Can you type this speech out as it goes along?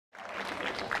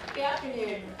Good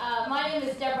afternoon. My name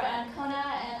is Deborah Ancona,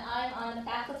 and I'm on the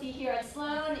faculty here at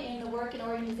Sloan in the Work and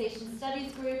Organization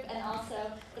Studies group, and also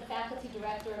the faculty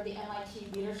director of the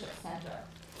MIT Leadership Center.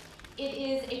 It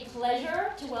is a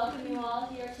pleasure to welcome you all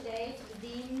here today to the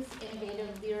Dean's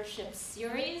Innovative Leadership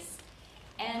Series,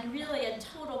 and really a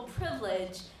total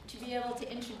privilege to be able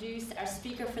to introduce our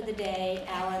speaker for the day,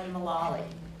 Alan Mulally.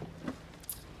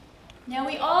 Now,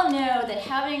 we all know that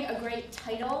having a great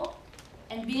title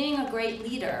and being a great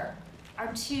leader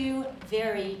are two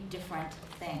very different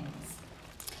things.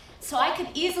 So I could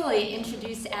easily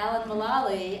introduce Alan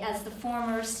Mulally as the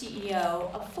former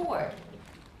CEO of Ford,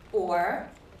 or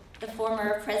the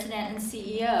former president and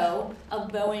CEO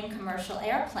of Boeing Commercial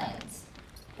Airplanes,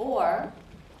 or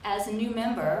as a new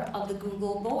member of the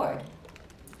Google board.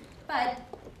 But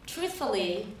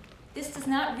truthfully, this does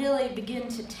not really begin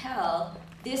to tell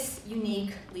this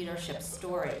unique leadership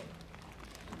story.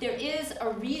 There is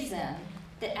a reason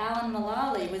that Alan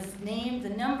Mulally was named the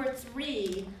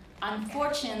 #3 on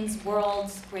Fortune's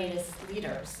World's Greatest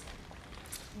Leaders,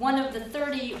 one of the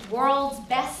 30 world's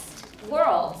best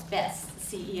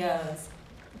CEOs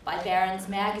by Barron's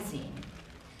Magazine.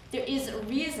 There is a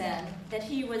reason that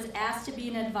he was asked to be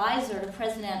an advisor to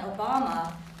President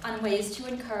Obama on ways to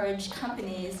encourage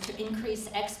companies to increase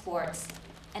exports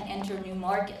and enter new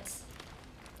markets.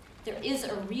 There is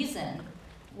a reason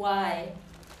why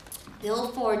Bill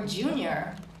Ford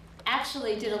Jr.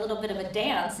 actually did a little bit of a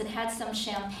dance and had some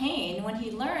champagne when he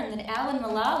learned that Alan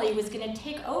Mulally was going to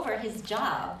take over his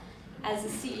job as the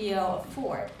CEO of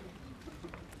Ford.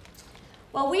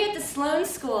 Well, we at the Sloan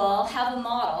School have a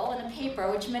model and a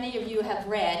paper which many of you have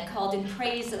read called In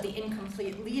Praise of the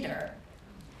Incomplete Leader.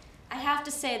 I have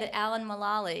to say that Alan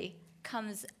Mulally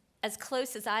comes as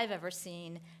close as I've ever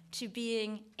seen to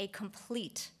being a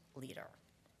complete leader.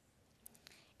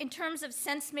 In terms of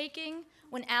sense-making,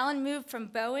 when Alan moved from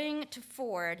Boeing to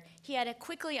Ford, he had to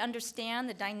quickly understand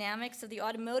the dynamics of the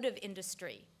automotive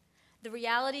industry, the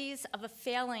realities of a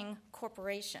failing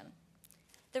corporation,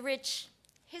 the rich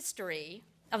history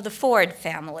of the Ford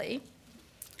family,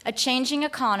 a changing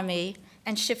economy,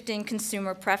 and shifting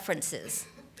consumer preferences.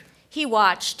 He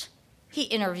watched, he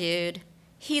interviewed,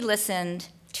 he listened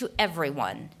to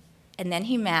everyone, and then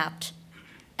he mapped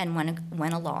and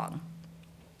went along.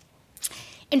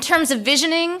 In terms of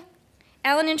visioning,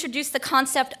 Alan introduced the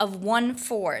concept of One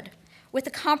Ford with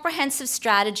a comprehensive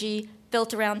strategy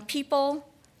built around people,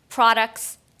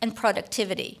 products, and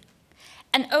productivity.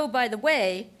 And oh, by the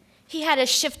way, he had to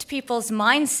shift people's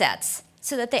mindsets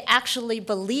so that they actually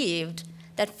believed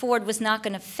that Ford was not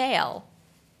going to fail,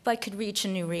 but could reach a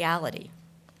new reality.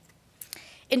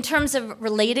 In terms of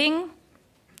relating,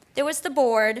 there was the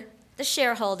board, the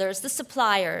shareholders, the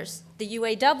suppliers, the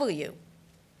UAW,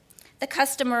 the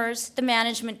customers, the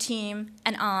management team,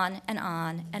 and on and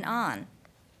on and on.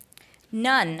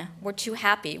 None were too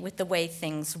happy with the way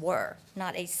things were,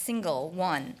 not a single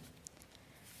one.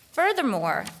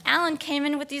 Furthermore, Alan came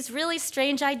in with these really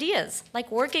strange ideas,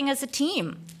 like working as a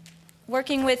team,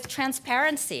 working with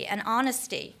transparency and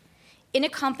honesty in a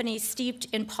company steeped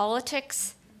in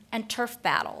politics and turf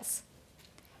battles.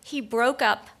 He broke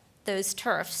up those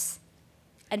turfs,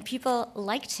 and people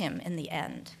liked him in the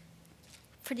end.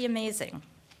 Pretty amazing.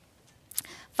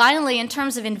 Finally, in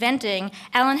terms of inventing,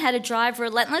 Alan had to drive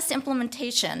relentless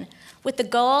implementation with the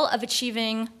goal of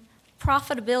achieving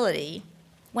profitability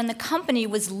when the company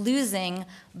was losing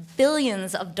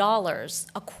billions of dollars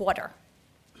a quarter.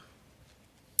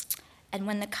 And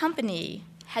when the company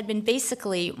had been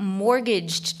basically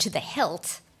mortgaged to the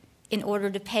hilt in order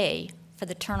to pay for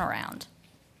the turnaround.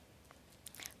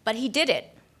 But he did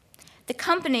it. The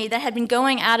company that had been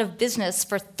going out of business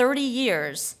for 30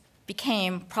 years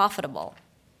became profitable.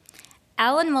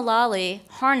 Alan Mulally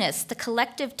harnessed the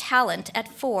collective talent at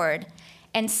Ford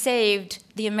and saved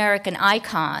the American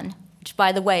icon, which,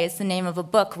 by the way, is the name of a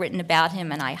book written about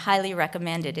him, and I highly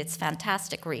recommend it. It's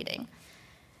fantastic reading.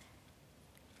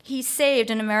 He saved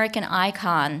an American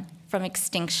icon from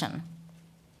extinction.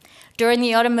 During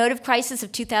the automotive crisis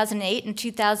of 2008 and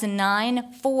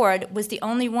 2009, Ford was the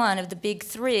only one of the big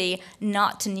three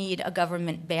not to need a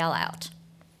government bailout.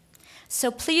 So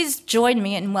please join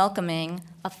me in welcoming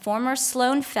a former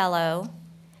Sloan Fellow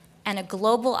and a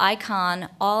global icon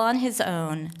all on his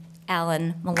own,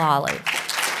 Alan Mulally.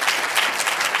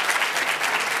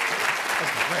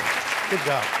 Good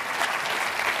job.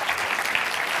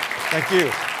 Thank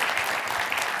you.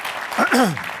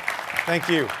 Thank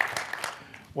you.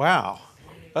 Wow,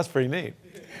 that's pretty neat.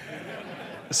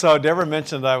 So Deborah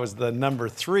mentioned I was the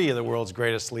 #3 of the world's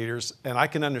greatest leaders, and I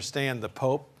can understand the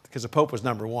Pope, because the Pope was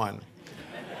 #1.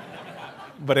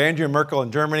 But Angela Merkel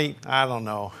in Germany, I don't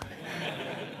know.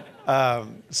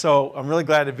 So I'm really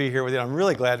glad to be here with you. I'm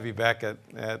really glad to be back at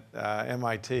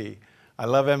MIT. I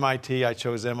love MIT. I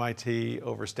chose MIT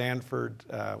over Stanford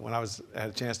when I had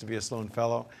a chance to be a Sloan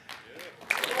Fellow.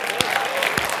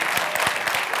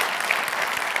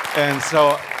 And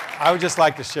so I would just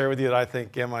like to share with you that I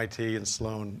think MIT and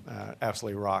Sloan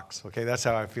absolutely rocks. Okay, that's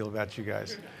how I feel about you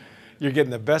guys. You're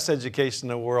getting the best education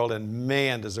in the world, and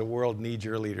man, does the world need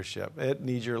your leadership. It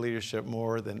needs your leadership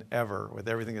more than ever with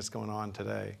everything that's going on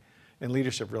today. And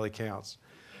leadership really counts.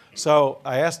 So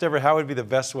I asked Deborah how would be the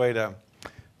best way to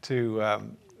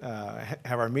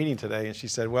have our meeting today, and she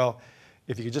said, well,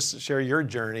 if you could just share your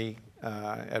journey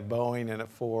at Boeing and at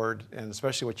Ford, and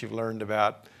especially what you've learned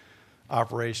about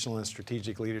operational and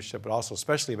strategic leadership, but also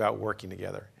especially about working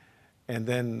together. And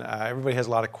then everybody has a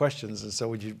lot of questions, and so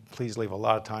would you please leave a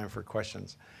lot of time for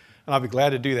questions? And I'll be glad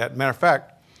to do that. Matter of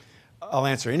fact, I'll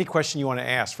answer any question you want to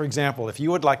ask. For example, if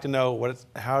you would like to know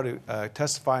how to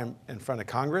testify in front of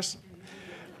Congress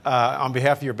on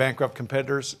behalf of your bankrupt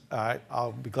competitors,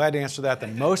 I'll be glad to answer that. The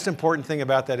most important thing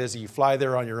about that is that you fly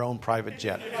there on your own private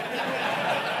jet.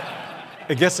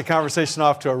 It gets the conversation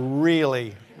off to a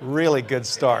really, really good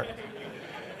start.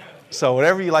 So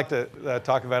whatever you like to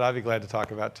talk about, I'll be glad to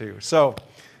talk about too. So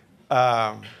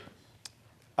I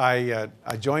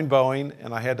joined Boeing,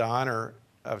 and I had the honor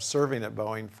of serving at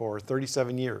Boeing for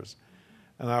 37 years.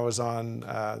 And I was on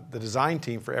the design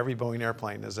team for every Boeing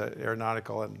airplane as an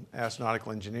aeronautical and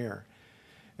astronautical engineer.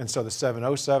 And so the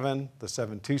 707, the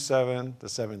 727, the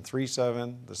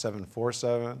 737, the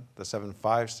 747, the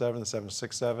 757, the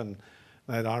 767,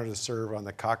 and I had the honor to serve on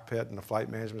the cockpit and the flight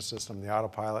management system, the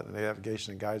autopilot, and the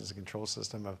navigation and guidance and control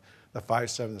system of the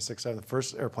 57 and the 67, the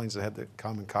first airplanes that had the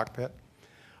common cockpit.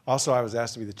 Also, I was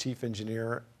asked to be the chief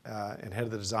engineer and head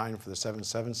of the design for the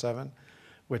 777,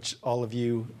 which all of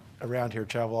you around here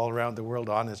travel all around the world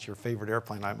on. It's your favorite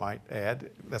airplane, I might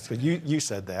add. That's good. You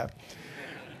said that.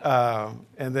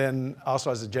 And then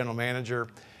also as a general manager,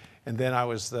 and then I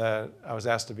was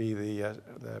asked to be the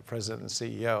president and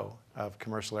CEO of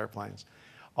commercial airplanes.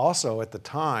 Also, at the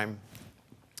time,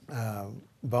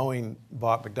 Boeing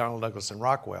bought McDonnell Douglas and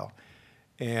Rockwell,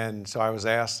 and so I was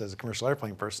asked as a commercial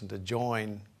airplane person to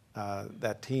join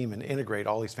that team and integrate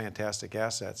all these fantastic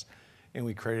assets, and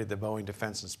we created the Boeing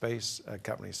Defense and Space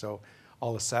Company. So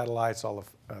all the satellites, all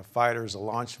the fighters, the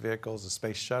launch vehicles, the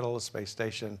space shuttle, the space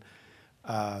station,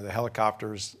 the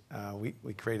helicopters,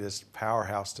 we created this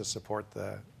powerhouse to support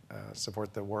the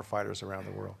warfighters around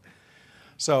the world.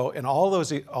 So in all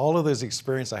of those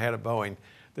experiences I had at Boeing,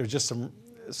 there's just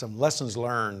some lessons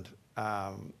learned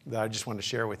that I just wanted to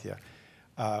share with you.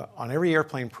 On every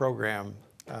airplane program,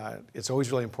 it's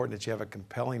always really important that you have a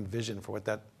compelling vision for what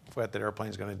that airplane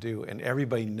is going to do, and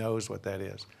everybody knows what that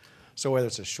is. So whether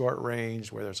it's a short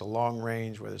range, whether it's a long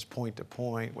range, whether it's point to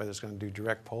point, whether it's going to do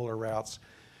direct polar routes,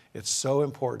 it's so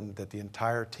important that the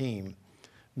entire team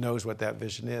knows what that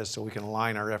vision is so we can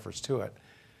align our efforts to it.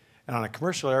 And on a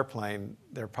commercial airplane,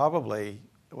 they're probably,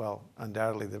 well,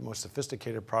 undoubtedly the most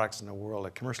sophisticated products in the world.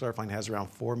 A commercial airplane has around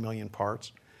 4 million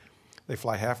parts. They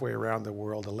fly halfway around the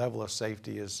world. The level of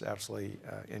safety is absolutely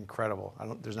incredible.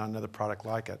 There's not another product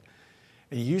like it.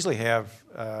 And you usually have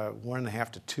 1.5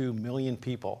 to 2 million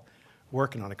people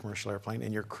working on a commercial airplane,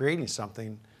 and you're creating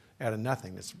something out of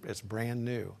nothing. It's brand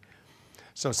new.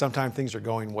 So sometimes things are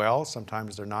going well,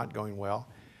 sometimes they're not going well.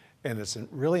 And it's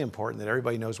really important that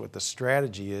everybody knows what the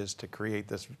strategy is to create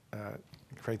this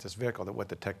vehicle, that what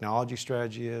the technology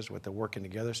strategy is, what the working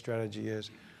together strategy is,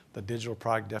 the digital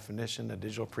product definition, the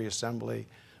digital pre-assembly,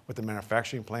 what the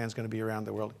manufacturing plan is going to be around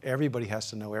the world. Everybody has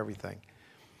to know everything.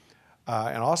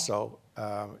 And also,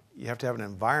 you have to have an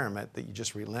environment that you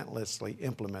just relentlessly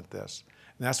implement this.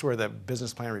 And that's where the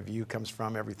business plan review comes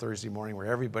from every Thursday morning, where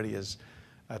everybody is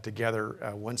together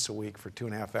once a week for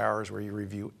 2.5 hours, where you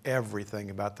review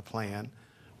everything about the plan,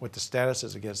 what the status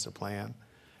is against the plan,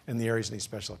 and the areas that need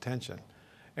special attention.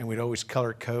 And we'd always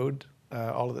color code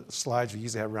all of the slides. We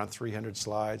usually have around 300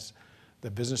 slides.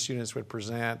 The business units would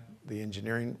present, the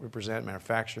engineering would present,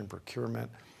 manufacturing, procurement,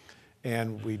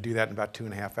 and we do that in about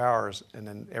 2.5 hours, and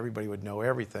then everybody would know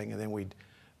everything, and then we'd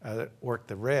work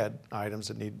the red items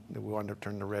that we wanted to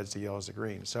turn the reds to yellows to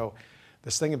green. So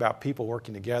this thing about people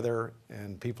working together,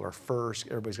 and people are first,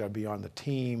 everybody's got to be on the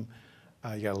team,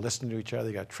 you got to listen to each other,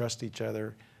 you got to trust each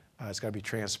other, it's got to be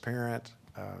transparent,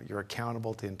 you're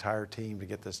accountable to the entire team to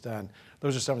get this done.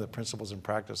 Those are some of the principles and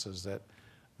practices that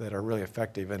are really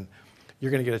effective, and you're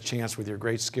going to get a chance with your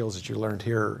great skills that you learned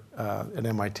here at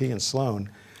MIT and Sloan.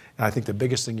 And I think the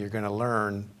biggest thing you're going to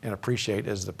learn and appreciate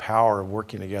is the power of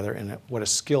working together, and what a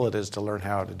skill it is to learn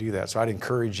how to do that. So I'd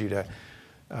encourage you to,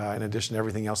 in addition to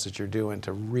everything else that you're doing,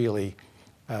 to really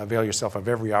avail yourself of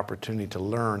every opportunity to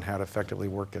learn how to effectively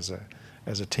work as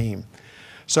a team.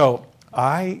 So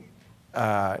I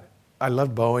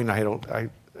loved Boeing. I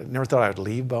never thought I would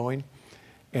leave Boeing.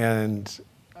 And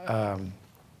I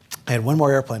had one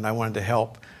more airplane I wanted to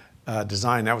help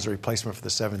design. That was a replacement for the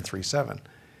 737.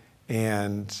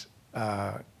 And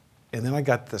then I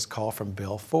got this call from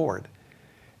Bill Ford.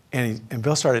 And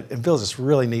Bill's this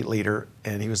really neat leader,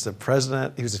 and he was the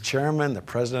president, he was the chairman, the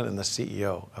president, and the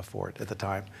CEO of Ford at the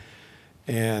time.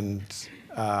 And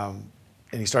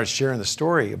he started sharing the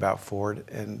story about Ford,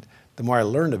 and the more I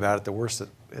learned about it, the worse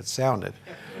it sounded.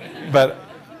 But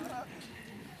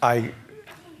I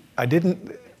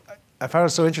found it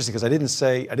so interesting because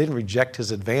I didn't reject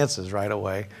his advances right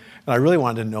away, and I really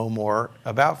wanted to know more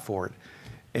about Ford.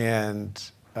 And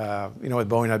with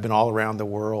Boeing, I've been all around the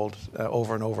world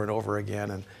over and over and over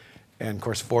again, and of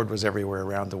course Ford was everywhere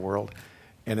around the world.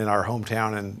 And in our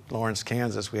hometown in Lawrence,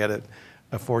 Kansas, we had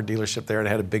a Ford dealership there, and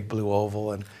it had a big blue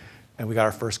oval, and we got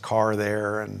our first car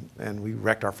there, and we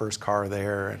wrecked our first car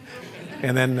there,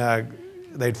 and then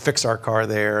they'd fix our car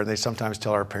there, and they sometimes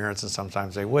tell our parents, and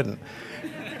sometimes they wouldn't.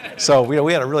 So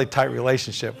we had a really tight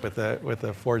relationship with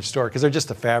the Ford store because they're just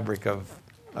the fabric of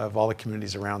all the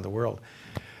communities around the world.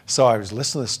 So I was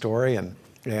listening to the story, and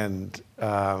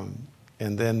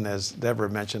then, as Deborah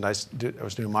mentioned, I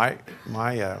was doing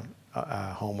my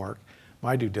homework,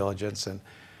 my due diligence,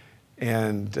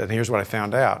 and here's what I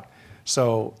found out.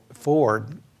 So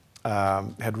Ford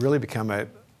had really become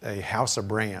a house of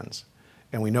brands,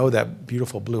 and we know that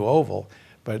beautiful blue oval,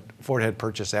 but Ford had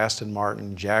purchased Aston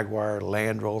Martin, Jaguar,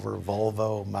 Land Rover,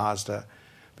 Volvo, Mazda,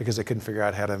 because they couldn't figure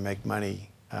out how to make money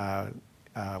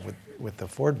with the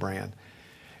Ford brand.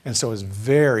 And so it was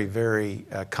very, very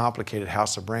complicated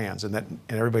house of brands, and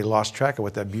everybody lost track of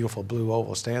what that beautiful blue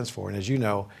oval stands for. And as you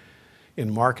know,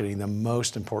 in marketing, the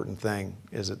most important thing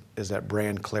is that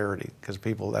brand clarity, because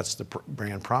that's the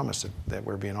brand promise that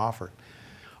we're being offered.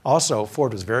 Also,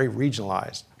 Ford was very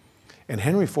regionalized, and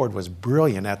Henry Ford was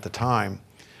brilliant at the time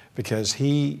because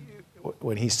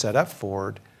when he set up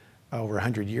Ford over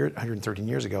 113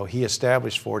 years ago, he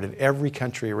established Ford in every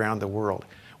country around the world,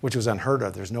 which was unheard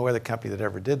of. There's no other company that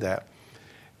ever did that.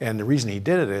 And the reason he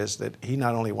did it is that he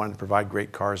not only wanted to provide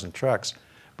great cars and trucks,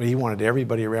 but he wanted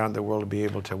everybody around the world to be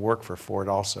able to work for Ford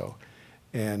also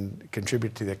and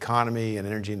contribute to the economy and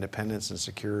energy independence and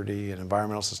security and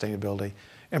environmental sustainability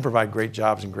and provide great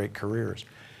jobs and great careers.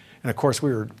 And of course,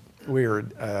 we were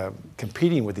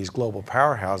competing with these global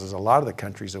powerhouses, a lot of the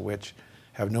countries of which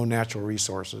have no natural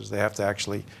resources. They have to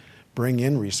actually bring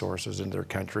in resources into their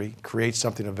country, create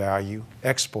something of value,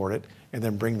 export it, and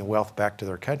then bring the wealth back to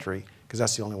their country, because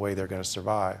that's the only way they're going to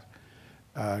survive.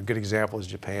 A good example is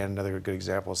Japan, another good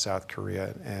example is South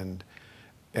Korea, and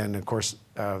of course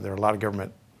there are a lot of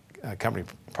government company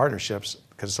partnerships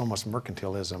because it's almost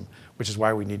mercantilism, which is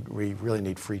why we really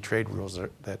need free trade rules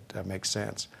that make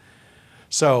sense.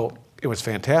 So it was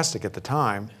fantastic at the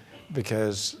time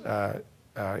because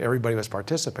everybody was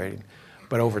participating,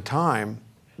 but over time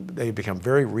they become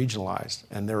very regionalized,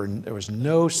 and there was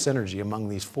no synergy among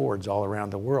these Fords all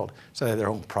around the world. So they had their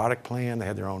own product plan, they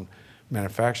had their own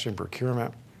manufacturing,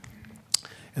 procurement,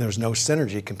 and there was no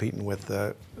synergy competing with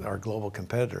our global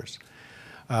competitors.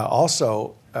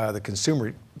 Also, the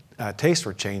consumer tastes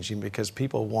were changing because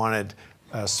people wanted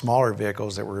smaller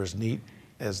vehicles that were as neat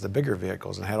as the bigger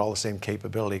vehicles and had all the same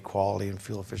capability, quality, and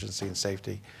fuel efficiency and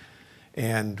safety.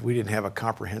 And we didn't have a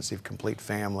comprehensive, complete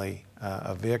family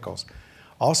of vehicles.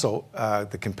 Also,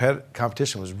 the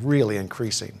competition was really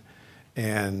increasing.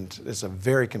 And it's a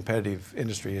very competitive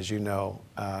industry, as you know,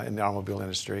 in the automobile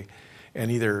industry.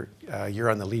 And either you're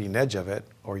on the leading edge of it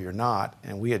or you're not.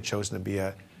 And we had chosen to be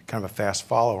a kind of a fast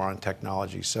follower on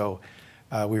technology. So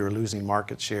we were losing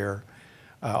market share.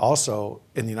 Also,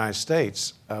 in the United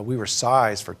States, we were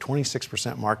sized for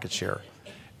 26% market share.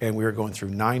 And we were going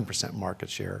through 9% market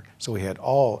share. So we had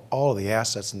all of the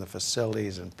assets and the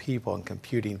facilities and people and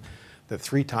computing that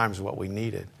 3 times what we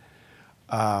needed.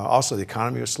 Also, the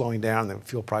economy was slowing down, the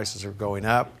fuel prices are going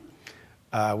up.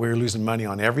 We were losing money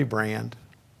on every brand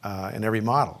and every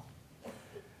model.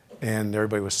 And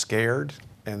everybody was scared,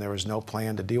 and there was no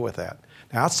plan to deal with that.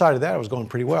 Now, outside of that, it was going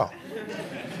pretty well.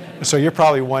 So you're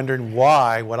probably wondering,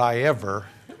 why would I ever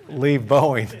leave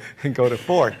Boeing and go to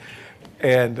Ford?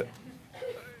 And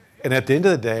at the end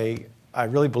of the day, I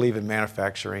really believe in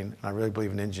manufacturing, and I really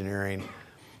believe in engineering.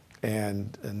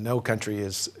 And no country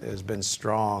has been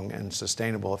strong and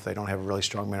sustainable if they don't have a really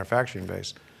strong manufacturing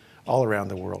base all around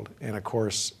the world. And of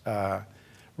course,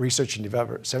 research and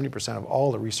development, 70% of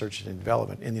all the research and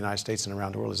development in the United States and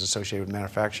around the world is associated with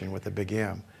manufacturing with a big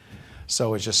M.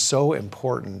 So it's just so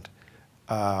important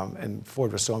And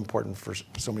Ford was so important for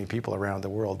so many people around the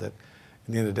world that at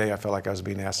the end of the day, I felt like I was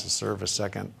being asked to serve a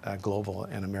second global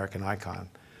and American icon.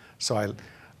 So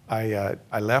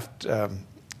I left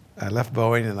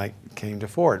Boeing and I came to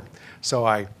Ford. So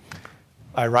I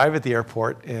arrived at the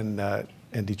airport in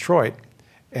Detroit,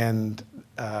 and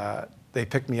they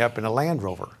picked me up in a Land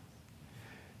Rover.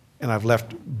 And I've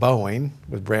left Boeing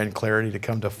with brand clarity to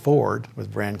come to Ford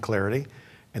with brand clarity,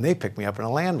 and they picked me up in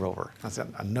a Land Rover. I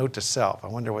said, a note to self. I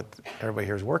wonder what everybody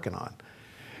here is working on.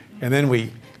 And then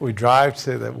we drive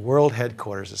to the world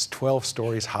headquarters. It's 12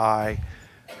 stories high.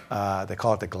 They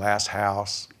call it the Glass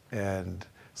House, and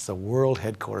it's the world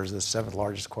headquarters of the 7th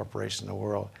largest corporation in the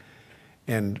world.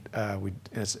 And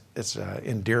it's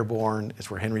in Dearborn. It's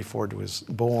where Henry Ford was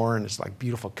born. It's like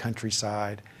beautiful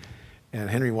countryside. And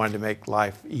Henry wanted to make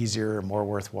life easier and more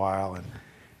worthwhile.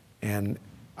 And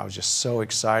I was just so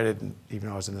excited, even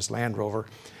though I was in this Land Rover.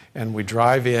 And we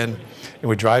drive in, and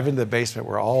we drive into the basement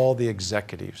where all the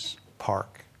executives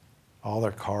park. All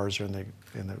their cars are in the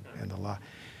lot.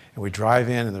 And we drive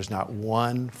in, and there's not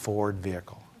one Ford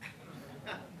vehicle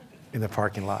in the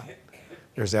parking lot.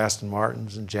 There's Aston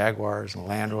Martins and Jaguars and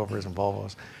Land Rovers and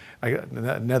Volvos. I got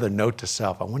another note to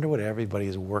self. I wonder what everybody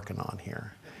is working on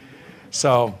here.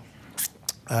 So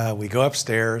we go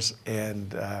upstairs,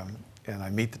 and I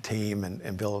meet the team,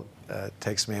 and Bill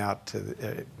takes me out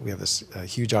to we have this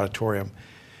huge auditorium,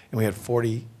 and we had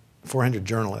 400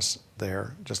 journalists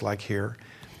there, just like here.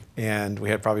 And we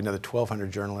had probably another 1,200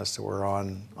 journalists that were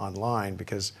online,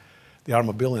 because the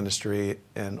automobile industry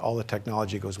and all the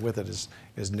technology that goes with it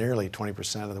is nearly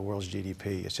 20% of the world's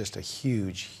GDP. It's just a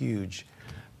huge, huge,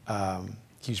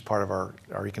 huge part of our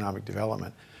economic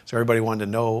development. So everybody wanted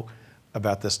to know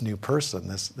about this new person,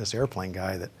 this airplane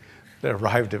guy that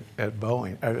arrived at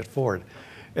Boeing, at Ford.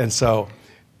 And so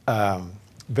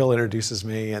Bill introduces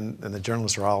me, and the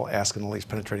journalists are all asking all these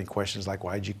penetrating questions like,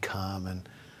 why'd you come, and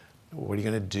what are you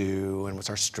going to do, and what's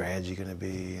our strategy going to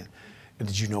be, and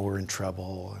did you know we're in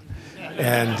trouble?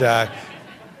 And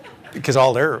because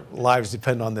all their lives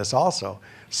depend on this also.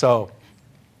 So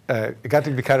it got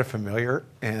to be kind of familiar,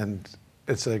 and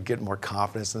it's getting more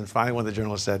confidence. And then finally, one of the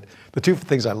journalists said, the two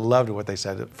things I loved what they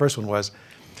said. The first one was,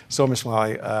 so Ms.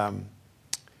 Mulally,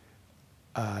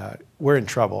 we're in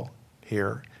trouble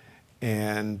here,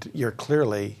 and you're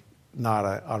clearly not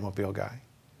an automobile guy,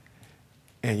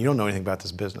 and you don't know anything about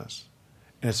this business.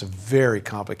 And it's a very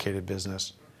complicated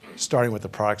business, starting with the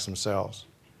products themselves.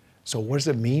 So what does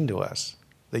it mean to us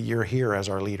that you're here as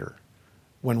our leader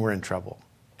when we're in trouble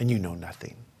and you know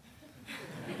nothing?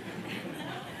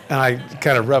 And I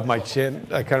kind of rubbed my chin.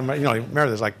 I kind of, remember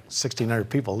there's like 1,600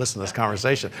 people listening to this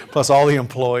conversation, plus all the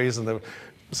employees and the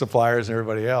suppliers and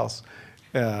everybody else.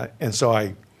 And so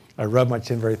I rubbed my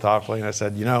chin very thoughtfully, and I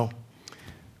said,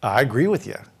 I agree with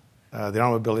you. The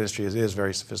automobile industry is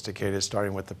very sophisticated,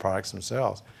 starting with the products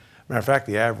themselves. Matter of fact,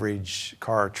 the average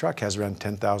car or truck has around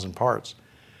 10,000 parts.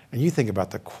 And you think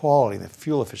about the quality, and the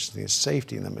fuel efficiency, and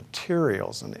safety, and the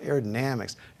materials, and the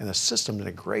aerodynamics, and the system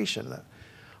integration.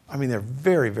 They're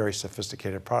very, very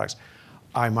sophisticated products.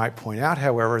 I might point out,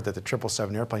 however, that the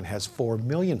 777 airplane has 4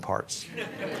 million parts,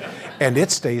 and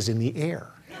it stays in the air.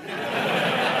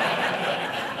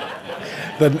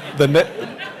 The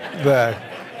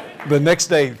next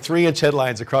day, 3-inch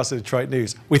headlines across the Detroit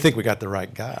News. We think we got the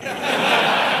right guy.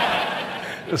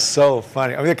 It was so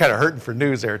funny. They're kind of hurting for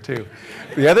news there too.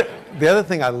 The other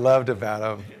thing I loved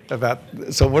about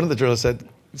him, so one of the journalists said,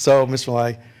 so Mr.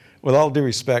 Mulally, with all due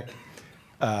respect,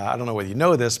 I don't know whether you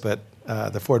know this, but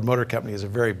the Ford Motor Company is a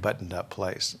very buttoned-up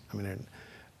place.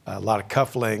 A lot of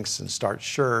cufflinks and starched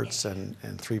shirts and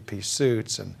 3-piece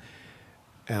suits, and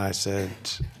I said,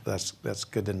 that's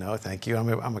good to know, thank you.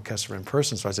 I'm a customer in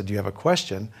person, so I said, do you have a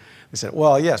question? They said,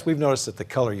 well, yes, we've noticed that the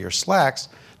color of your slacks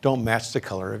don't match the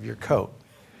color of your coat.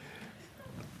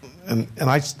 And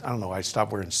I don't know, I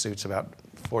stopped wearing suits about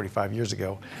 45 years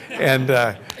ago, and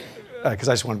because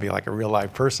I just want to be like a real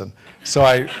live person. So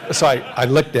I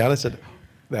looked down and said,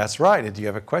 that's right, and do you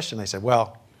have a question? They said,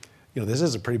 well, this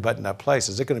is a pretty buttoned up place.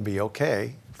 Is it going to be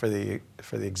okay for the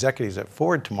executives at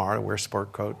Ford tomorrow to wear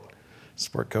sport coat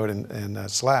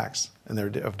and slacks, and they're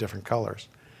of different colors?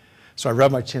 So I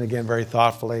rubbed my chin again very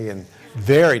thoughtfully, and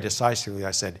very decisively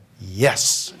I said,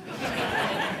 yes.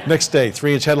 Next day,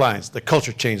 3-inch headlines, the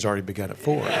culture change already begun at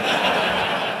Ford.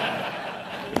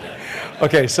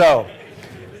 Okay, so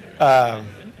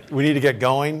we need to get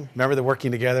going. Remember that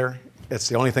working together, it's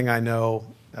the only thing I know.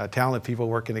 Talented people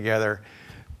working together,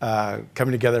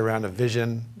 coming together around a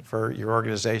vision for your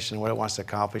organization, what it wants to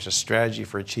accomplish, a strategy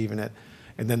for achieving it,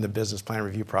 and then the business plan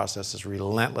review process is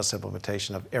relentless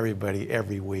implementation of everybody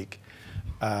every week.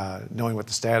 knowing what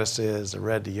the status is, the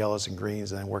red, the yellows, and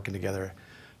greens, and then working together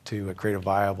to create a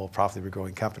viable, profitably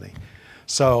growing company.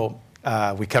 So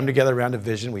we come together around a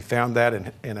vision. We found that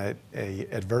in a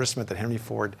advertisement that Henry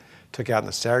Ford took out in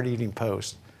the Saturday Evening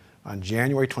Post on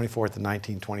January 24th of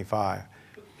 1925.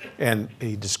 And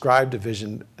he described a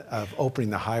vision of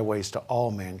opening the highways to all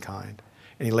mankind.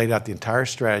 And he laid out the entire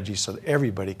strategy so that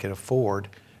everybody could afford,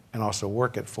 and also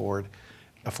work at Ford,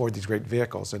 afford these great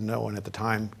vehicles. And no one at the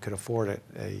time could afford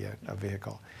a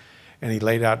vehicle. And he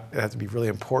laid out it had to be really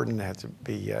important, it had to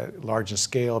be large in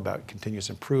scale, about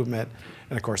continuous improvement.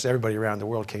 And of course, everybody around the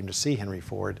world came to see Henry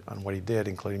Ford on what he did,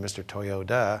 including Mr.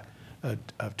 Toyoda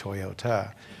of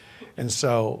Toyota. And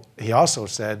so he also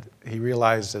said he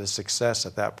realized that his success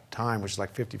at that time, which was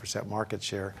like 50% market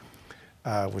share,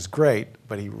 was great,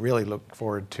 but he really looked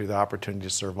forward to the opportunity to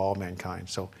serve all mankind.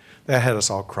 So that had us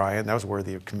all crying. That was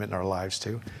worthy of committing our lives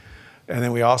to. And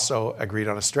then we also agreed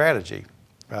on a strategy.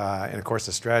 And of course,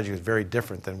 the strategy was very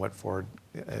different than what Ford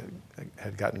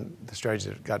had gotten, the strategy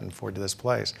that had gotten Ford to this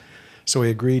place. So we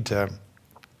agreed to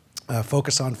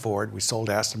focus on Ford. We sold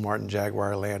Aston Martin,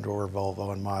 Jaguar, Land Rover,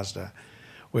 Volvo, and Mazda.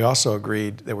 We also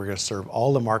agreed that we're going to serve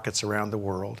all the markets around the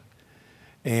world.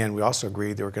 And we also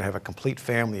agreed that we're going to have a complete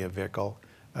family of vehicle,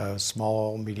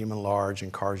 small, medium, and large,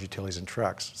 and cars, utilities, and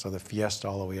trucks. So the Fiesta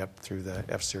all the way up through the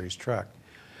F-Series truck.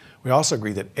 We also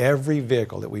agreed that every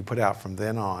vehicle that we put out from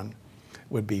then on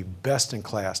would be best in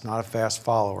class, not a fast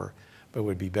follower, but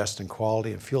would be best in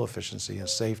quality and fuel efficiency and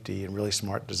safety and really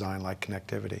smart design like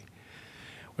connectivity.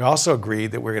 We also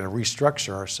agreed that we're going to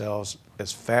restructure ourselves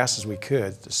as fast as we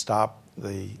could to stop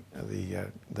the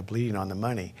bleeding on the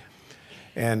money.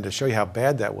 And to show you how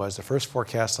bad that was, the first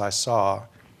forecast I saw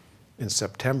in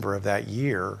September of that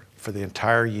year for the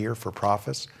entire year for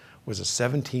profits was a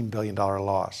 $17 billion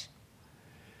loss.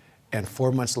 And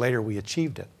 4 months later, we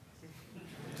achieved it.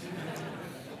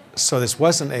 So this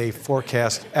wasn't a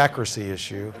forecast accuracy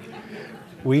issue.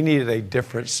 We needed a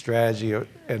different strategy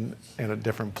and a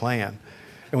different plan.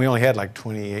 And we only had like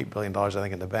 $28 billion, I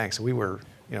think, in the bank. So we were,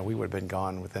 we would have been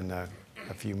gone within a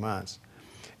few months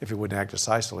if we wouldn't act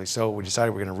decisively. So we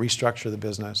decided we're going to restructure the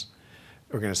business.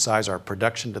 We're going to size our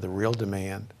production to the real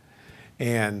demand.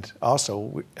 And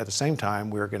also, at the same time,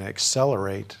 we're going to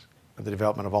accelerate the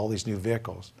development of all these new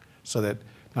vehicles so that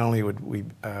not only would we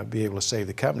be able to save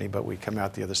the company, but we'd come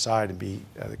out the other side and be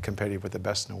competitive with the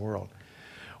best in the world.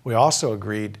 We also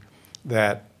agreed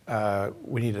that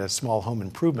we needed a small home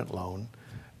improvement loan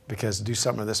because to do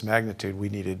something of this magnitude, we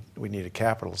needed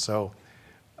capital. So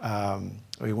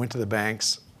we went to the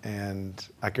banks, and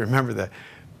I can remember that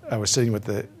I was sitting with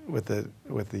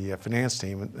the finance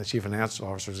team, and the chief financial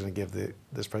officer was going to give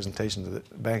this presentation to the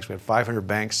banks. We had 500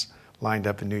 banks lined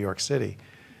up in New York City,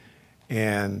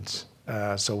 and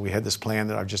so we had this plan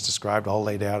that I've just described, all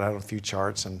laid out on a few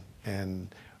charts,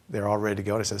 and they're all ready to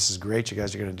go. And I said, "This is great. You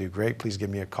guys are going to do great. Please give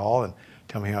me a call and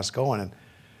tell me how it's going." And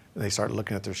they started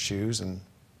looking at their shoes, and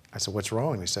I said, "What's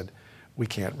wrong?" And they said, "We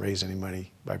can't raise any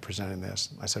money by presenting this."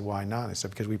 I said, "Why not?" They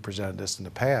said, "Because we presented this in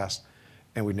the past,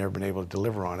 and we've never been able to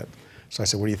deliver on it." So I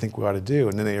said, "What do you think we ought to do?"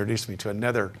 And then they introduced me to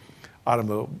another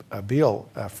automobile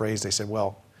phrase. They said,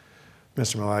 "Well,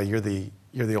 Mr. Mulally,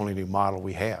 you're the only new model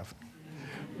we have.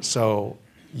 So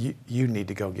you need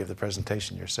to go give the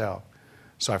presentation yourself."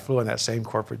 So I flew in that same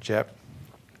corporate jet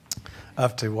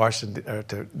up to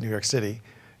to New York City,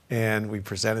 and we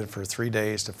presented for 3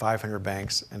 days to 500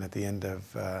 banks, and at the end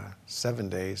of 7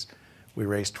 days, we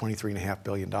raised $23.5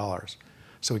 billion.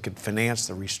 So we could finance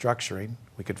the restructuring,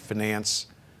 we could finance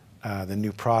the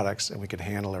new products, and we could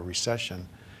handle a recession.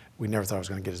 We never thought it was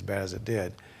going to get as bad as it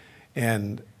did.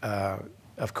 And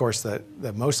of course,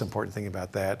 the most important thing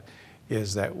about that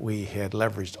is that we had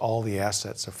leveraged all the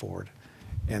assets of Ford.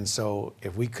 And so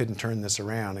if we couldn't turn this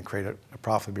around and create a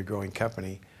profitably growing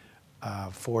company,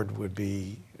 Ford would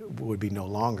be no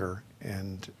longer,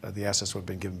 and the assets would have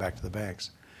been given back to the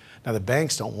banks. Now, the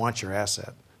banks don't want your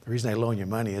asset. The reason they loan you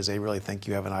money is they really think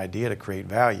you have an idea to create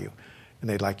value, and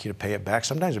they'd like you to pay it back.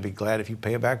 Sometimes they'd be glad if you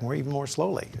pay it back even more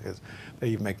slowly, because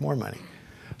you make more money.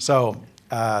 So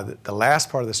the last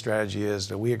part of the strategy is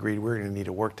that we agreed we're going to need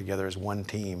to work together as one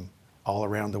team all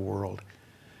around the world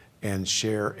and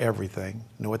share everything,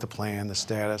 know what the plan, the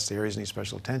status, the areas that need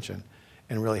special attention,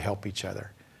 and really help each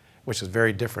other, which is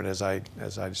very different as I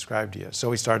described to you. So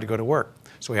we started to go to work.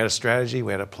 So we had a strategy,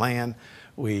 we had a plan.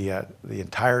 The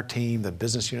entire team, the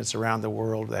business units around the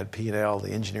world, that P&L,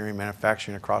 the engineering,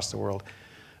 manufacturing across the world.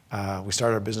 We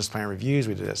started our business plan reviews.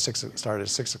 We started at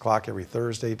 6 o'clock every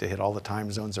Thursday to hit all the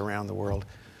time zones around the world,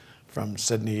 from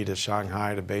Sydney to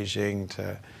Shanghai to Beijing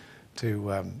to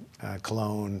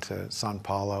Cologne to Sao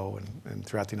Paulo and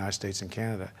throughout the United States and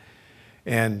Canada.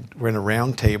 And we're in a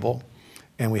round table,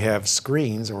 and we have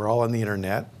screens, and we're all on the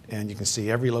internet, and you can see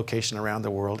every location around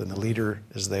the world, and the leader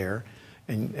is there.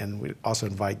 And we also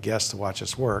invite guests to watch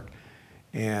us work.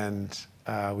 And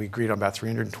we agreed on about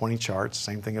 320 charts,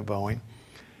 same thing at Boeing.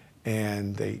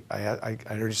 And I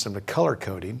introduced them to color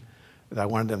coding, that I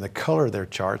wanted them to color their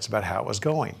charts about how it was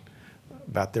going,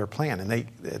 about their plan. And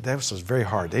that was very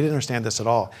hard. They didn't understand this at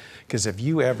all, because if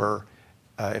you ever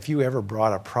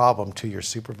brought a problem to your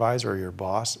supervisor or your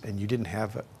boss and you didn't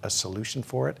have a solution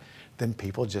for it, then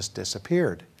people just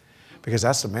disappeared. Because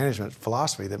that's the management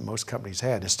philosophy that most companies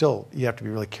had. And still, you have to be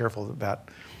really careful about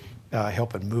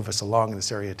helping move us along in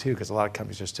this area too, because a lot of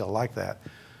companies are still like that.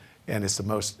 And it's the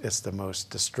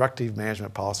most destructive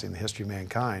management policy in the history of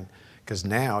mankind, because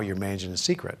now you're managing a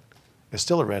secret. It's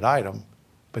still a red item,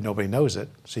 but nobody knows it,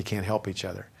 so you can't help each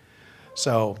other.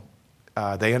 So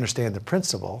they understand the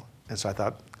principle, and so I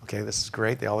thought, okay, this is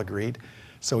great. They all agreed.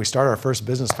 So we started our first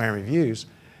business plan reviews,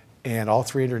 and all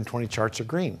 320 charts are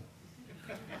green.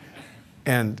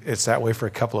 And it's that way for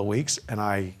a couple of weeks, and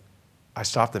I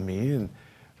stopped the meeting,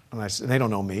 and they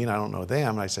don't know me, and I don't know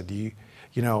them, and I said, you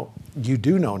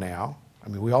do know now, I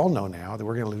mean, we all know now that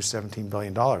we're going to lose $17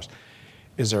 billion.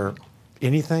 Is there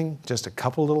anything, just a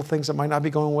couple little things that might not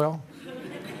be going well?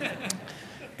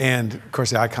 And of course,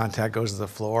 the eye contact goes to the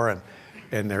floor,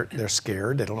 and they're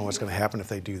scared. They don't know what's going to happen if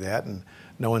they do that, and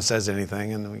no one says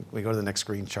anything, and we go to the next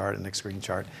screen chart, and next screen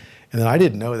chart. And then I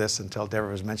didn't know this until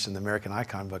Deborah was mentioning the American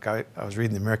Icon book. I was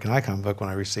reading the American Icon book when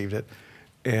I received it,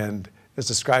 and it's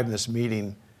describing this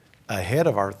meeting ahead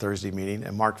of our Thursday meeting,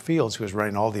 and Mark Fields, who was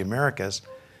running all the Americas,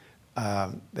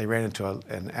 they ran into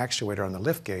an actuator on the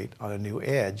lift gate on a new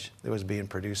edge that was being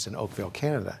produced in Oakville,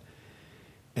 Canada.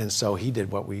 And so he did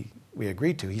what we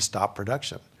agreed to. He stopped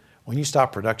production. When you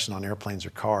stop production on airplanes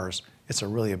or cars, it's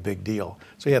really a big deal.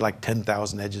 So he had like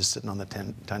 10,000 edges sitting on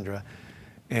the Tundra.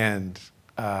 And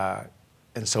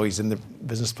so he's in the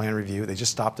business plan review. They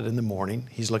just stopped it in the morning.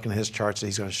 He's looking at his charts that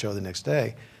he's going to show the next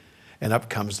day. And up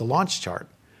comes the launch chart.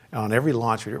 And on every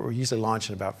launch, we're usually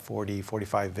launching about 40,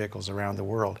 45 vehicles around the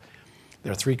world.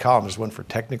 There are 3 columns, one for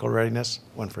technical readiness,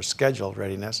 one for scheduled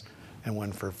readiness, and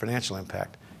one for financial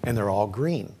impact. And they're all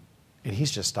green. And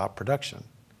he's just stopped production.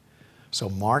 So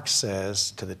Mark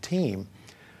says to the team,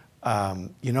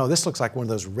 this looks like one of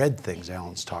those red things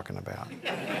Alan's talking about.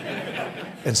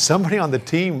 And somebody on the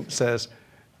team says,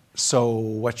 so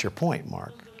what's your point,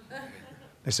 Mark?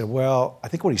 They said, well, I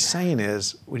think what he's saying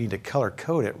is we need to color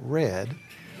code it red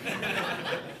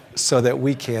so that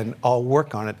we can all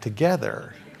work on it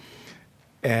together.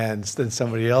 And then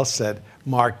somebody else said,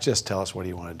 Mark, just tell us what do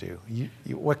you want to do.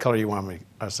 What color do you want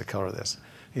us to color this?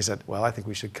 He said, well, I think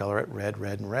we should color it red,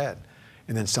 red, and red.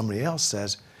 And then somebody else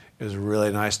says, it was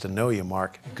really nice to know you,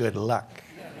 Mark. Good luck.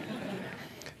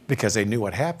 Because they knew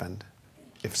what happened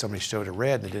if somebody showed a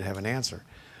red and they didn't have an answer.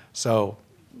 So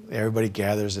everybody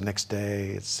gathers the next day.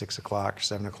 It's 6 o'clock or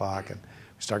 7 o'clock, and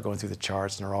we start going through the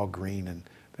charts, and they're all green. And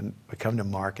then we come to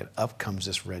Mark, and up comes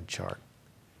this red chart.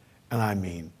 And I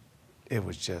mean, it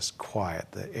was just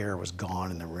quiet. The air was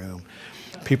gone in the room.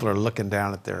 People are looking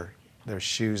down at their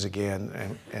shoes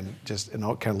again and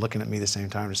kind of looking at me at the same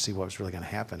time to see what was really going to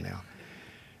happen now.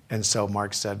 And so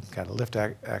Mark said, got a lift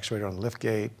actuator on the lift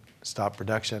gate, stop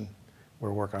production.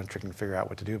 We're working on trying to figure out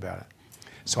what to do about it.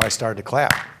 So I started to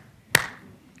clap.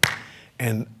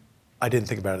 And I didn't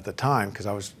think about it at the time because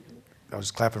I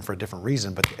was clapping for a different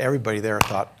reason, but everybody there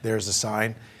thought, there's a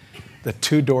sign. The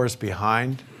 2 doors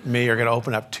behind me are going to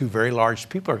open up. 2 very large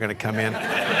people are going to come in,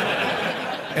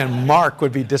 and Mark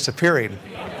would be disappearing.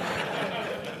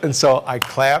 And so I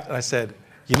clapped, and I said,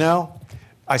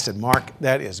 Mark,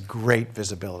 that is great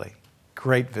visibility,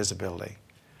 great visibility.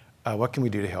 What can we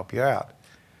do to help you out?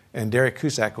 And Derek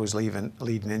Cusack, who was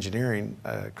leading engineering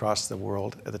across the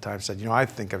world at the time, said, I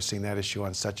think I've seen that issue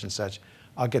on such and such.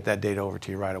 I'll get that data over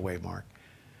to you right away, Mark.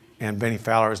 And Benny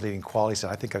Fowler was leading quality,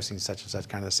 said, I think I've seen such and such,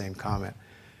 kind of the same comment.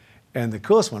 And the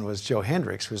coolest one was Joe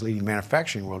Hendricks, who was leading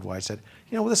manufacturing worldwide, said,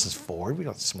 this is Ford. We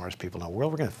don't have the smartest people in the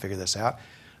world. We're going to figure this out.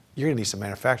 You're going to need some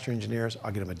manufacturing engineers.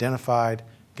 I'll get them identified,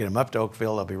 get them up to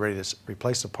Oakville. They'll be ready to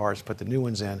replace the parts, put the new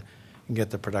ones in, and get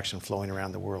the production flowing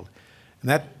around the world. And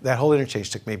that whole interchange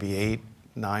took maybe 8,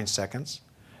 9 seconds.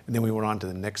 And then we went on to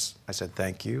the next. I said,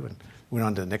 thank you. And we went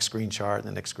on to the next screen chart and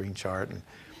the next screen chart.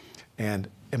 And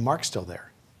Mark's still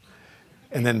there.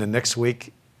 And then the next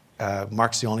week,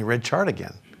 Mark's the only red chart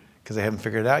again because they haven't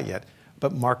figured it out yet.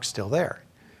 But Mark's still there.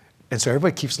 And so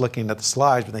everybody keeps looking at the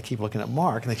slides, but they keep looking at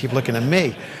Mark, and they keep looking at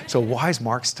me. So why is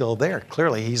Mark still there?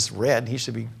 Clearly, he's red. He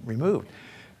should be removed.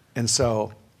 And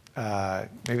so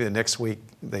maybe the next week,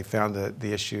 they found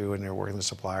the issue, and they were working with the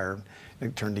supplier,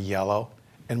 and it turned to yellow.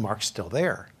 and Mark's still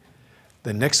there.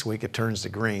 The next week it turns to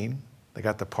green, they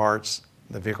got the parts,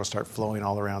 the vehicles start flowing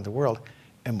all around the world,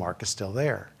 and Mark is still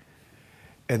there.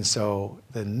 And so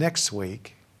the next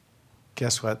week,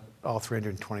 guess what all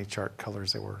 320 chart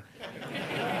colors they were?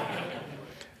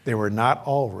 They were not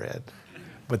all red,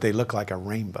 but they looked like a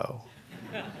rainbow.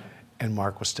 And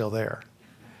Mark was still there.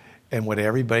 And what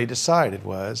everybody decided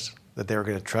was that they were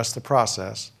going to trust the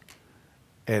process,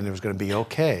 and it was going to be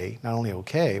okay, not only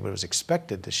okay, but it was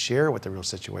expected to share what the real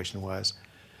situation was,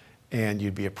 and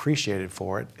you'd be appreciated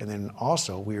for it. And then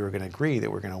also we were going to agree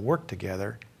that we're going to work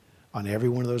together on every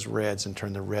one of those reds and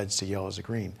turn the reds to yellows to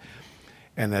green.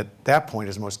 And at that point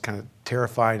is the most kind of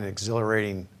terrifying and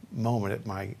exhilarating moment at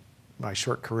my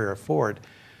short career at Ford,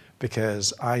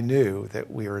 because I knew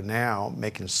that we were now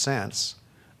making sense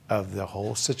of the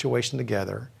whole situation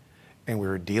together, and we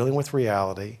were dealing with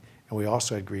reality, and we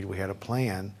also agreed we had a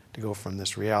plan to go from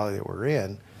this reality that we're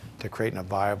in to creating a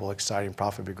viable, exciting,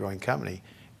 profitably growing company.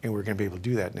 And we're going to be able to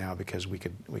do that now because we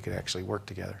could actually work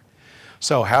together.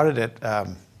 So how did it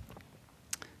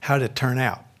turn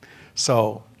out?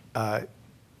 So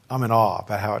I'm in awe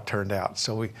about how it turned out.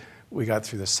 So we got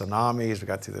through the tsunamis, we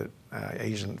got through the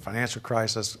Asian financial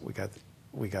crisis, we got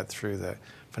through the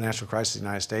financial crisis in the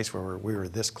United States, where we were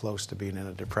this close to being in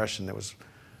a depression that was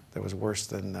worse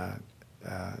than the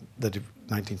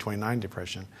 1929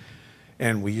 depression.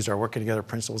 And we used our working together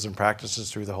principles and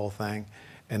practices through the whole thing.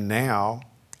 And now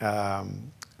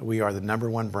we are the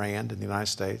 #1 brand in the United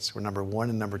States. We're #1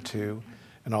 and #2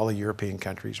 in all the European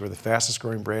countries. We're the fastest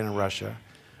growing brand in Russia.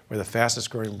 We're the fastest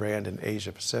growing brand in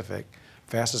Asia Pacific,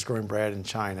 fastest growing brand in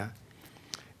China.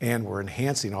 And we're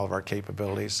enhancing all of our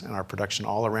capabilities and our production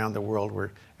all around the world.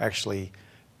 We're actually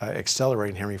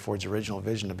accelerating Henry Ford's original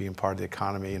vision of being part of the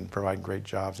economy and providing great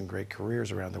jobs and great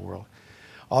careers around the world.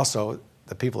 Also,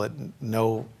 the people that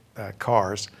know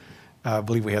cars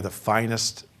believe we have the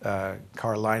finest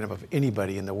car lineup of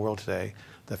anybody in the world today.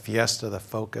 The Fiesta, the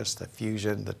Focus, the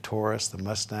Fusion, the Taurus, the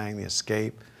Mustang, the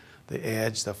Escape, the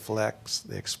Edge, the Flex,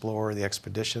 the Explorer, the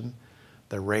Expedition,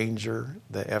 the Ranger,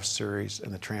 the F-Series,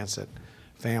 and the Transit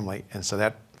family. And so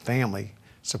that family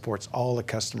supports all the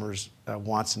customers'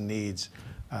 wants and needs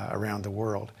around the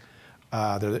world.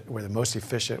 We're the most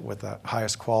efficient with the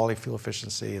highest quality, fuel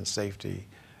efficiency, and safety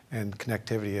and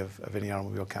connectivity of any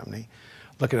automobile company.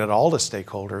 Looking at all the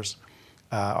stakeholders,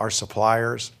 our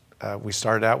suppliers, we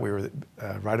started out, we were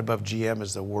right above GM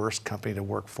as the worst company to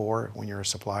work for when you're a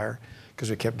supplier, because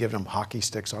we kept giving them hockey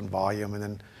sticks on volume, and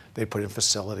then they'd put in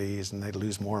facilities and they'd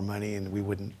lose more money, and we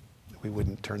wouldn't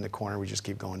turn the corner, we just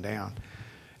keep going down.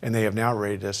 And they have now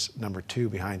rated us #2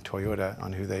 behind Toyota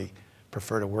on who they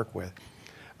prefer to work with.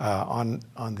 On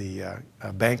the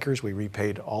bankers, we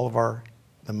repaid all of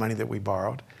the money that we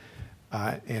borrowed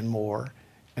and more.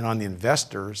 And on the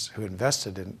investors who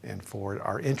invested in Ford,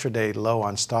 our intraday low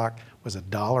on stock was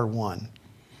 $1.01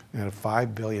 and a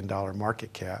 $5 billion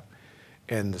market cap.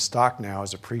 And the stock now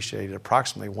is appreciated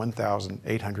approximately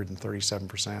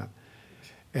 1,837%.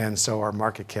 And so our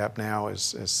market cap now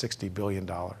is $60 billion.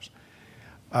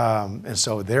 And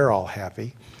so they're all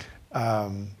happy.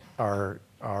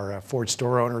 Our Ford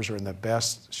store owners are in the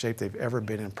best shape they've ever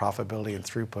been in profitability and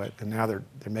throughput, and now they're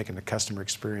making the customer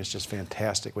experience just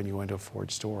fantastic when you go into a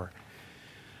Ford store.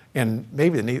 And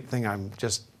maybe the neat thing I'm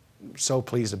just so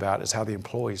pleased about is how the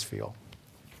employees feel.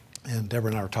 And Deborah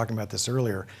and I were talking about this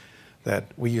earlier,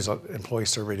 that we use an employee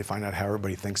survey to find out how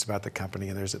everybody thinks about the company,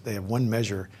 and they have one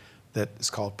measure that is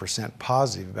called %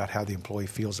 positive about how the employee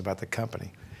feels about the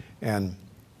company. And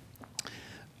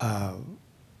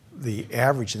the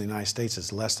average in the United States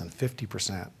is less than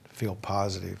 50% feel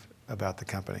positive about the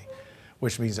company,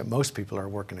 which means that most people are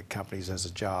working at companies as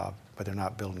a job, but they're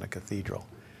not building a cathedral.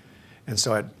 And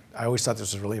so I always thought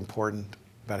this was really important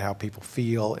about how people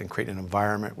feel and create an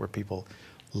environment where people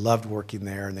loved working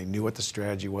there and they knew what the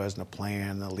strategy was and the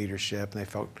plan and the leadership, and they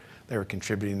felt they were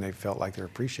contributing, they felt like they were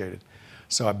appreciated.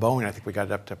 So at Boeing, I think we got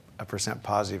it up to a %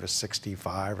 positive of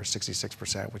 65 or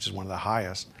 66%, which is one of the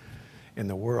highest in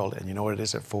the world. And you know what it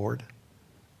is at Ford?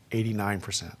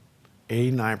 89%.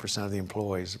 89% of the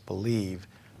employees believe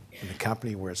in the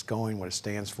company, where it's going, what it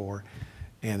stands for,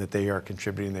 and that they are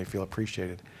contributing, they feel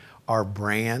appreciated. Our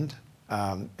brand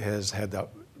has had the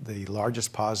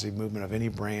largest positive movement of any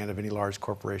brand, of any large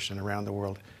corporation around the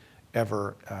world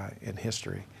ever in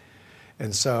history.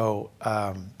 And so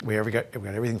we got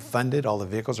everything funded, all the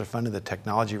vehicles are funded, the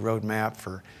technology roadmap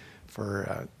for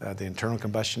the internal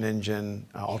combustion engine,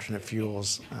 alternate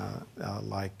fuels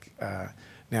like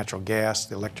natural gas,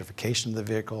 the electrification of the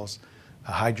vehicles,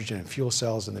 hydrogen and fuel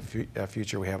cells in the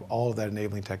future. We have all of that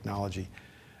enabling technology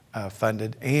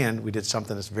funded, and we did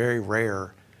something that's very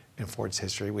rare in Ford's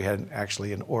history. We had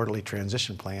actually an orderly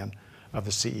transition plan of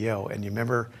the CEO. And you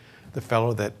remember the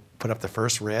fellow that put up the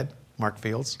first red, Mark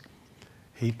Fields?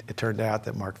 It turned out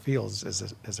that Mark Fields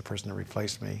is the person that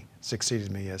replaced me,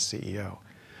 succeeded me as CEO.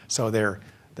 So they're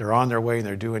on their way and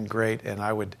they're doing great. And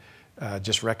I would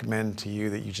just recommend to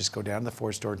you that you just go down to the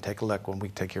Ford store and take a look when we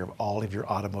take care of all of your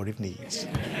automotive needs.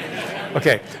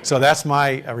 Okay, so that's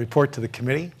my report to the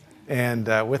committee.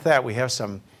 And with that, we have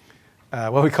some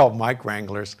what we call mic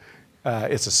wranglers.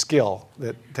 It's a skill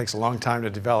that takes a long time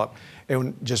to develop.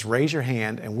 And just raise your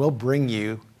hand and we'll bring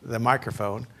you the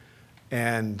microphone.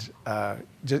 And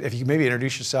if you maybe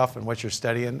introduce yourself and what you're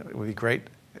studying, it would be great,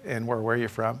 and where you're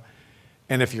from.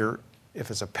 And if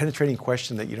it's a penetrating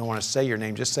question that you don't want to say your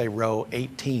name, just say row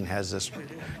 18 has this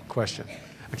question.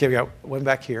 Okay, we got one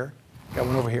back here. Got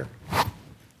one over here.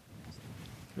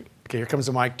 Okay, here comes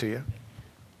the mic to you.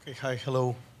 Okay, hi,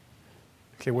 hello.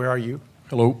 Okay, where are you?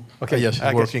 Hello. Okay, yes,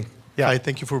 it's working. Yeah. Hi,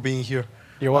 thank you for being here.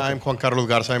 You're welcome. I'm Juan Carlos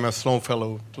Garza. I'm a Sloan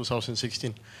Fellow,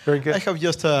 2016. Very good. I have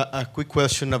just a quick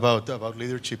question about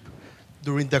leadership.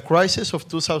 During the crisis of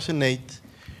 2008,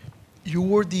 you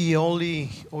were the only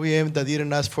OEM that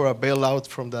didn't ask for a bailout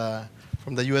from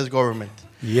the U.S. government.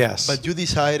 Yes. But you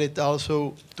decided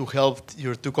also to help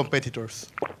your two competitors.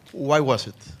 Why was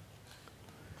it?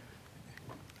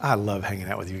 I love hanging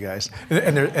out with you guys.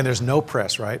 And there's no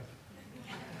press, right?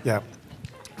 Yeah.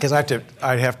 Because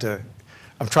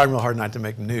I'm trying real hard not to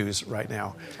make news right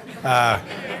now.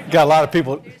 Got a lot of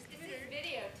people. There's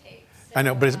videotapes. I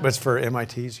know, but it's for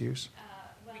MIT's use?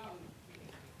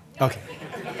 Okay.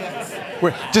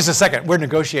 Just a second. We're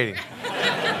negotiating.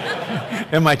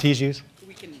 MIT's use?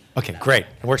 Okay, great.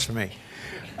 It works for me.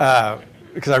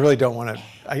 Because I really don't want to.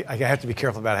 I have to be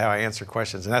careful about how I answer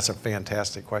questions, and that's a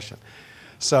fantastic question.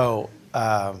 So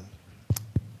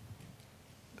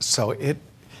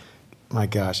my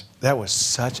gosh, that was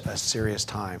such a serious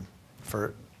time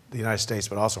for the United States,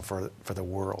 but also for the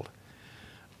world.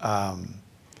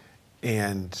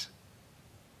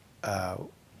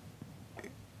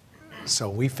 So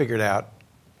we figured out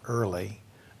early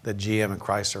that GM and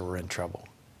Chrysler were in trouble.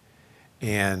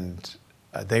 And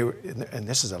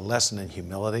this is a lesson in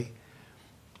humility,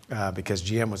 because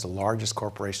GM was the largest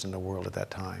corporation in the world at that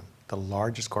time, the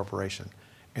largest corporation,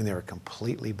 and they were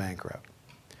completely bankrupt.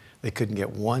 They couldn't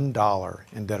get $1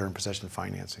 in debtor in possession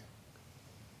financing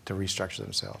to restructure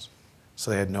themselves.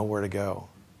 So they had nowhere to go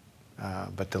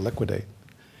but to liquidate.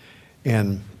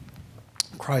 And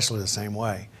Chrysler the same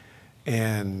way.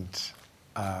 And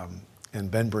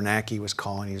Ben Bernanke was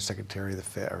calling, he was Secretary of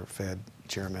the Fed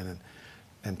Chairman,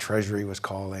 and Treasury was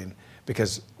calling,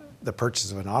 because the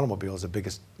purchase of an automobile is the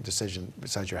biggest decision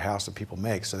besides your house that people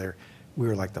make. So we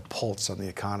were like the pulse on the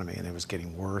economy, and it was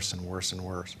getting worse and worse and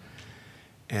worse.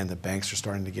 And the banks are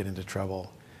starting to get into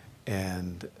trouble,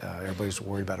 and everybody's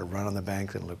worried about a run on the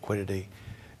bank and liquidity.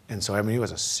 And so, I mean, it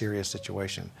was a serious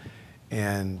situation.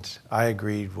 And I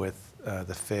agreed with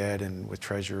the Fed and with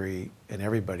Treasury and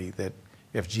everybody that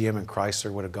if GM and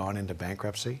Chrysler would have gone into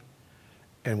bankruptcy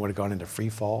and would have gone into free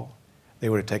fall, they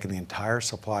would have taken the entire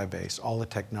supply base, all the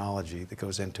technology that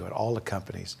goes into it, all the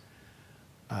companies.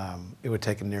 It would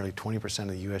have taken nearly 20% of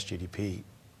the US GDP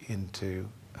into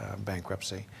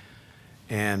bankruptcy.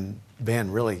 And Ben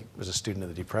really was a student of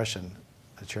the Depression,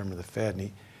 the chairman of the Fed,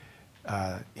 and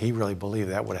he really believed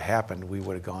that would have happened. We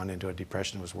would have gone into a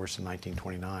depression that was worse than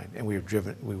 1929, and we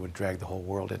would drag the whole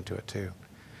world into it too.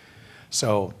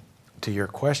 So to your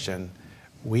question,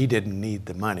 we didn't need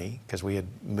the money because we had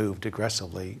moved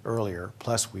aggressively earlier,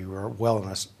 plus we were well in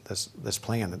this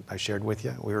plan that I shared with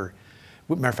you.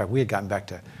 Matter of fact, we'd gone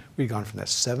from that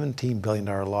 $17 billion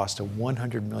loss to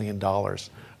 $100 million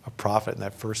of profit in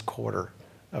that first quarter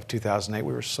of 2008.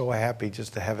 We were so happy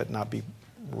just to have it not be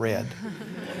red.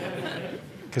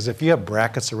 Because if you have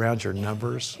brackets around your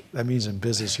numbers, that means in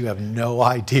business you have no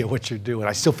idea what you're doing.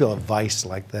 I still feel a vice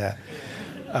like that.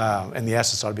 And the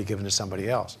assets ought to be given to somebody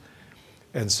else.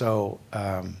 And so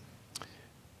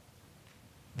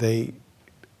they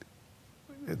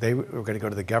were going to go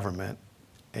to the government,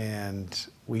 and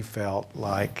we felt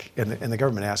like, and the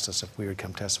government asked us if we would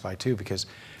come testify too, because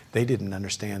they didn't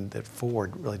understand that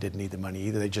Ford really didn't need the money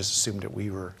either. They just assumed that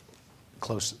we were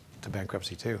close to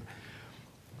bankruptcy too.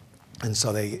 And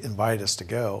so they invited us to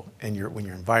go, and when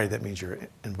you're invited, that means you're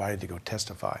invited to go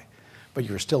testify. But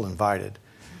you were still invited.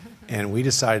 And we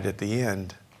decided at the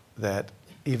end that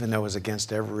even though it was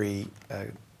against every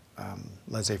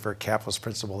laissez-faire capitalist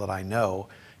principle that I know,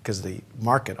 because the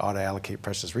market ought to allocate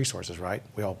precious resources, right?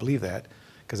 We all believe that,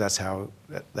 because that's how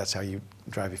you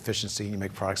drive efficiency and you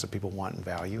make products that people want and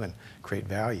value and create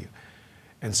value.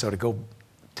 And so to go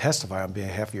testify on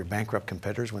behalf of your bankrupt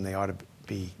competitors when they ought to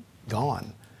be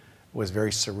gone was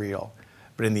very surreal.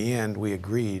 But in the end, we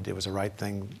agreed it was the right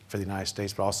thing for the United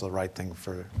States, but also the right thing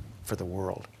for the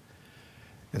world.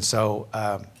 And so,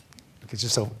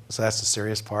 so that's the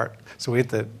serious part. So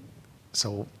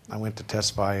I went to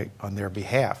testify on their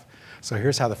behalf. So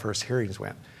here's how the first hearings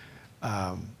went.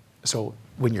 So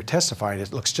when you're testifying,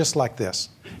 it looks just like this.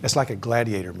 It's like a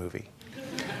gladiator movie.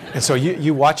 And so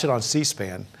you watch it on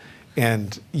C-SPAN,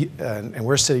 and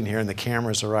we're sitting here, and the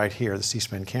cameras are right here, the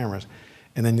C-SPAN cameras,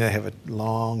 and then they have a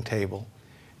long table,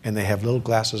 and they have little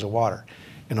glasses of water.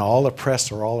 And all the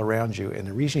press are all around you, and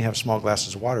the reason you have small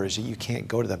glasses of water is that you can't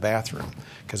go to the bathroom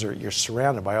because you're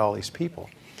surrounded by all these people.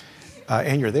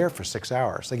 And you're there for 6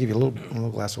 hours. They give you a little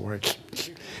glass of water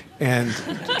and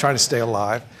trying to stay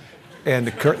alive. And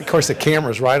of course, the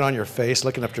camera's right on your face,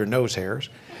 looking up to your nose hairs.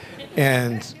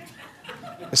 And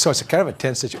so it's a kind of a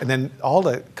tense situation. And then all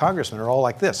the congressmen are all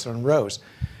like this, in rows.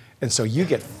 And so you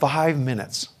get 5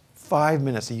 minutes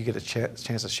that you get a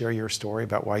chance to share your story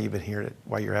about why you've been here,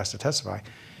 why you're asked to testify.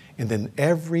 And then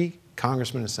every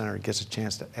congressman and senator gets a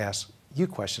chance to ask you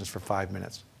questions for 5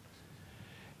 minutes.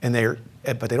 But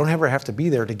they don't ever have to be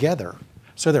there together.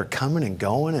 So they're coming and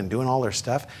going and doing all their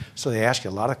stuff. So they ask you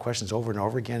a lot of questions over and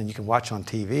over again, and you can watch on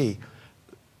TV.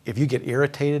 If you get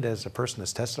irritated as a person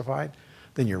that's testified,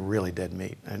 then you're really dead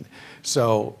meat. And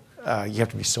so you have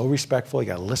to be so respectful. You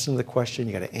got to listen to the question.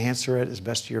 You got to answer it as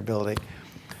best to your ability.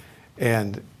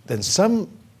 And then some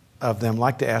of them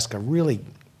like to ask a really,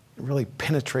 really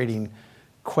penetrating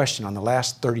question on the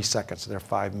last 30 seconds of their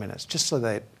 5 minutes, just so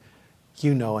that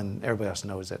you know and everybody else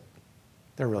knows that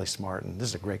they're really smart and this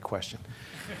is a great question.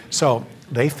 So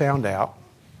they found out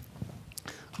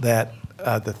that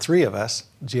the three of us,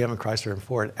 GM and Chrysler and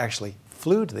Ford, actually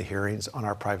flew to the hearings on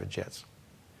our private jets.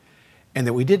 And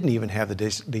that we didn't even have the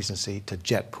decency to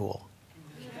jet pool.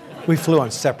 We flew on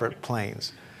separate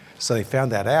planes. So they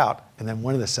found that out, and then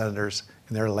one of the senators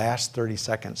in their last 30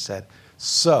 seconds said,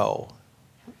 "So,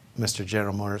 Mr.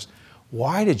 General Motors,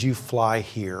 why did you fly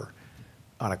here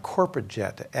on a corporate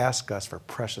jet to ask us for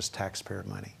precious taxpayer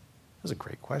money?" It was a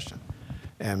great question.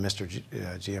 And Mr.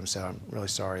 GM said, "I'm really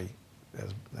sorry,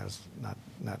 that was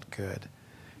not good."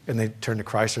 And they turned to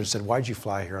Chrysler and said, "Why did you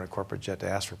fly here on a corporate jet to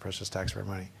ask for precious taxpayer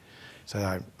money?" He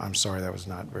said, I'm sorry, that was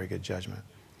not very good judgment."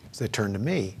 So they turned to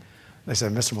me. They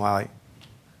said, "Mr. Mulally,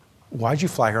 why'd you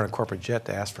fly here on a corporate jet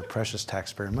to ask for precious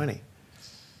taxpayer money?"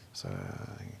 So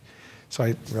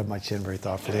I rubbed my chin very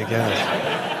thoughtfully again.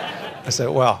 I said,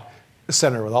 "Well,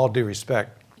 Senator, with all due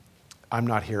respect, I'm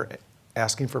not here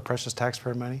asking for precious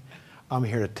taxpayer money. I'm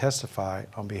here to testify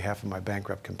on behalf of my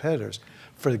bankrupt competitors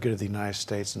for the good of the United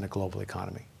States and the global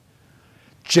economy."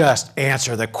 "Just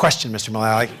answer the question, Mr.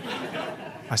 Mulally."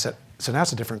 I said, "So now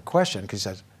it's a different question," because he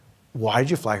says, "Why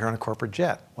did you fly here on a corporate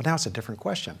jet?" Well, now it's a different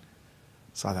question.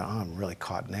 So I thought, oh, I'm really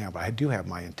caught now, but I do have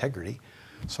my integrity.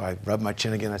 So I rubbed my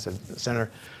chin again. I said, "Senator,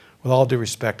 with all due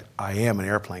respect, I am an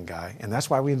airplane guy, and that's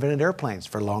why we invented airplanes,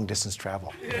 for long distance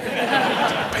travel."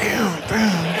 Bam,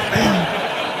 bam, bam.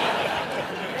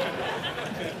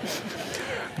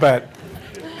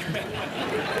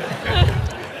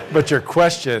 But your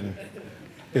question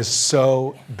is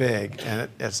so big, and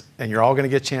you're all going to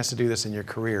get a chance to do this in your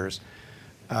careers,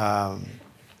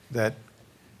 that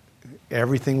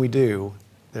everything we do,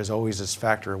 there's always this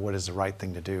factor of what is the right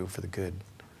thing to do for the good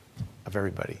of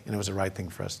everybody. And it was the right thing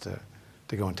for us to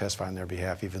go and testify on their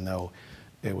behalf, even though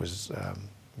it was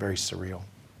very surreal.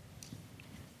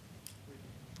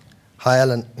 Hi,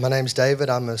 Alan. My name's David.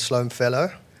 I'm a Sloan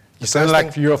Fellow. You sound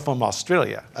like you're from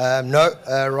Australia. No,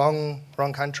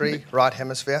 wrong country, right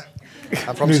hemisphere.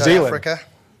 I'm from New South Zealand. Africa.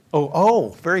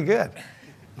 Oh, very good.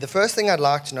 The first thing I'd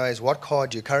like to know is what car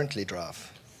do you currently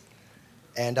drive?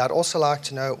 And I'd also like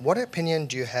to know, what opinion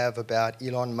do you have about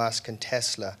Elon Musk and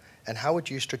Tesla, and how would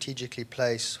you strategically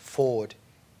place Ford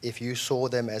if you saw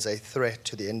them as a threat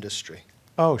to the industry?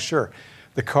 Oh, sure.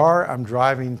 The car I'm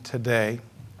driving today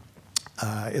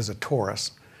is a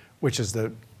Taurus, which is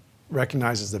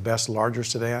recognized as the best larger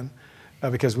sedan,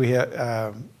 because we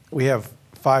have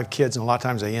 5 kids, and a lot of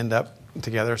times they end up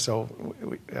together, so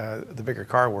the bigger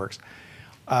car works.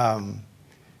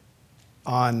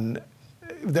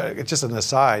 Just an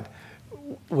aside,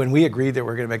 when we agreed that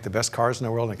we're going to make the best cars in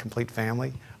the world and a complete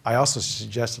family, I also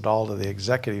suggested all to the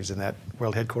executives in that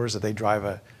world headquarters that they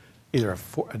drive either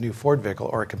a new Ford vehicle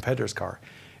or a competitor's car.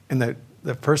 And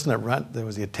the person that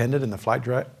was the attendant in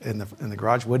the in the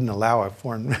garage wouldn't allow a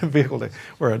foreign vehicle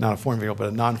or not a foreign vehicle, but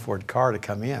a non-Ford car to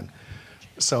come in.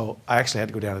 So I actually had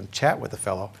to go down and chat with the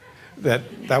fellow that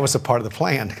was a part of the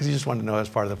plan, because he just wanted to know it was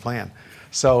part of the plan.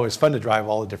 So it's fun to drive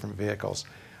all the different vehicles.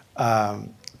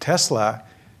 Tesla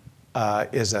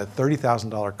is a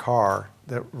 $30,000 car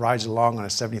that rides along on a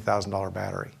 $70,000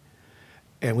 battery.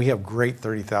 And we have great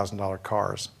 $30,000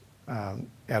 cars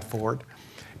at Ford.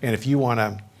 And if you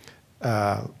want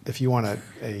a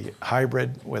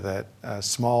hybrid with a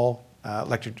small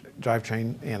electric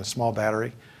drivetrain and a small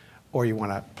battery, or you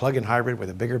want a plug-in hybrid with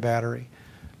a bigger battery,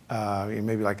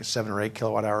 maybe like a 7 or 8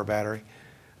 kilowatt hour battery,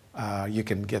 you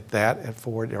can get that at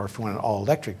Ford. Or if you want an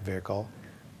all-electric vehicle,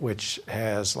 which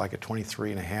has like a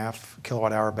 23.5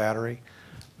 kilowatt hour battery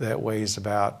that weighs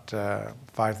about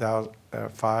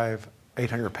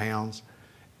 800 pounds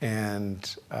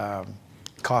and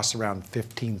costs around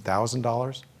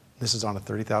 $15,000. This is on a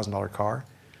 $30,000 car.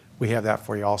 We have that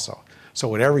for you also. So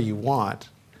whatever you want,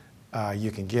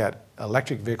 you can get.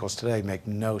 Electric vehicles today make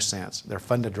no sense. They're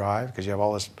fun to drive because you have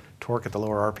all this torque at the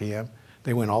lower RPM.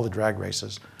 They win all the drag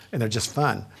races, and they're just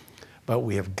fun. But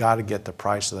we have got to get the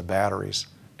price of the batteries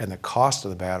and the cost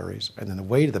of the batteries and then the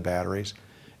weight of the batteries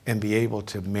and be able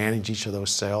to manage each of those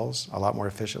cells a lot more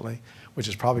efficiently, which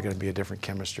is probably going to be a different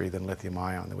chemistry than lithium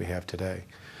ion that we have today.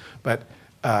 But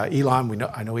Elon,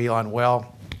 I know Elon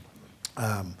well.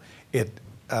 A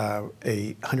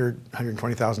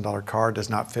 $120,000 car does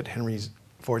not fit Henry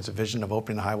Ford's vision of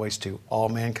opening the highways to all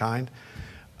mankind.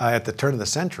 At the turn of the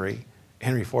century,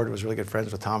 Henry Ford was really good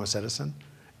friends with Thomas Edison,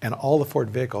 and all the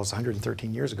Ford vehicles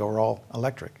 113 years ago were all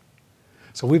electric.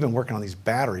 So we've been working on these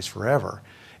batteries forever,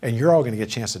 and you're all going to get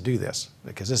a chance to do this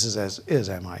because this is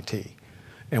MIT.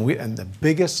 And the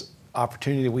biggest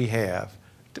opportunity we have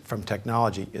from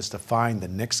technology is to find the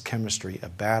next chemistry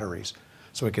of batteries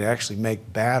so we can actually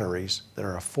make batteries that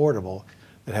are affordable,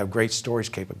 that have great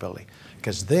storage capability.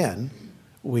 Because then,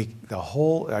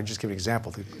 I'll just give you an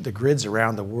example, the grids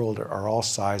around the world are all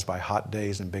sized by hot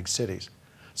days in big cities.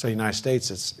 So in the United States,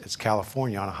 it's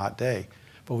California on a hot day,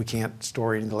 but we can't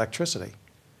store any electricity.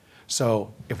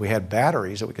 So if we had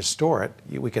batteries that we could store it,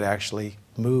 we could actually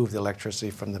move the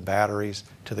electricity from the batteries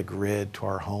to the grid, to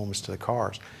our homes, to the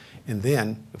cars. And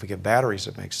then, if we get batteries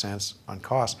that make sense on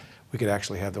cost, we could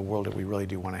actually have the world that we really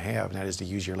do want to have, and that is to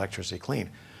use your electricity clean.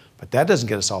 But that doesn't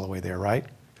get us all the way there, right?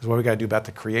 Because what we got to do about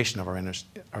the creation of our energy.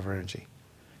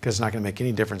 Because it's not going to make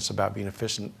any difference about being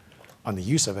efficient on the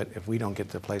use of it if we don't get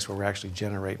to the place where we're actually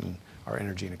generating our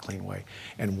energy in a clean way.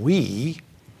 And we,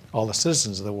 all the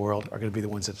citizens of the world, are going to be the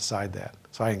ones that decide that.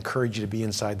 So I encourage you to be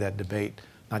inside that debate,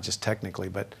 not just technically,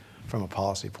 but from a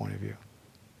policy point of view.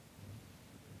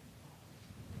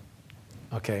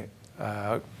 Okay,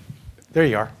 there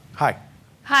you are. Hi.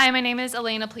 Hi, my name is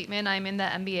Elena Pleatman. I'm in the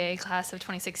MBA class of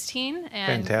 2016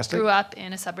 and Fantastic. Grew up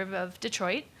in a suburb of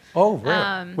Detroit. Oh,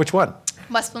 really? Which one?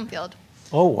 West Bloomfield.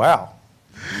 Oh, wow.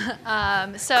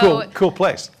 Cool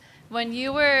place. When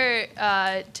you were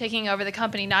taking over the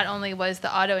company, not only was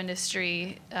the auto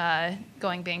industry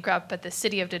going bankrupt, but the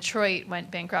city of Detroit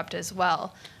went bankrupt as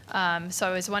well. So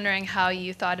I was wondering how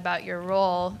you thought about your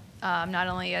role, not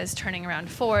only as turning around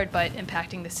Ford, but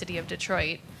impacting the city of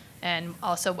Detroit, and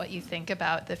also what you think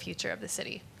about the future of the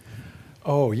city.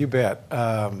 Oh, you bet.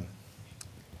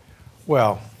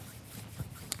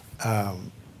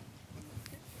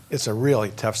 It's a really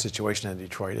tough situation in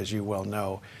Detroit, as you well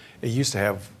know. It used to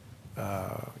have,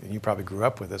 and you probably grew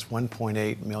up with this,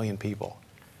 1.8 million people.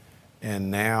 And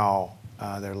now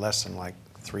they're less than like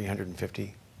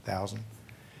 350,000.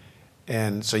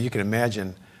 And so you can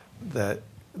imagine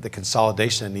the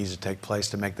consolidation that needs to take place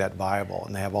to make that viable.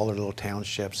 And they have all their little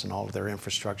townships and all of their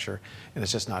infrastructure, and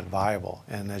it's just not viable.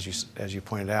 And as you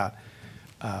pointed out,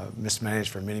 mismanaged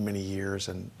for many, many years,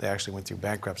 and they actually went through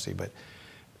bankruptcy. But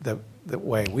the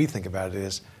way we think about it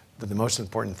is that the most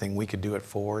important thing we could do at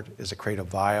Ford is to create a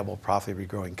viable, profitably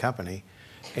growing company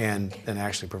and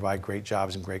actually provide great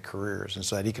jobs and great careers. And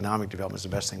so that economic development is the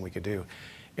best thing we could do.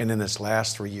 And in this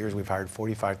last 3 years, we've hired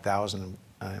 45,000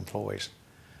 employees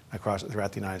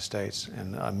throughout the United States,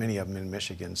 and many of them in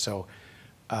Michigan. So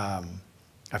I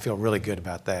feel really good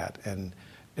about that. And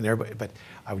everybody, but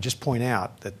I would just point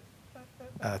out that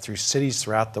through cities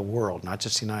throughout the world, not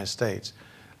just the United States,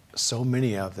 so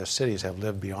many of the cities have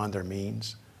lived beyond their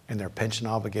means, and their pension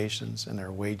obligations and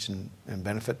their wage and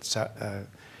benefits that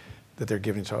they're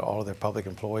giving to all of their public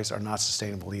employees are not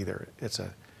sustainable either. It's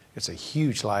a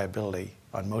huge liability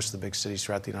on most of the big cities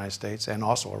throughout the United States and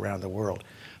also around the world.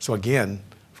 So again,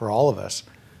 for all of us,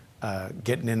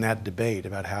 getting in that debate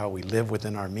about how we live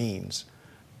within our means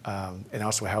and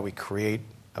also how we create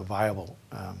a viable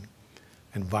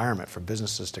environment for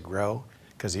businesses to grow,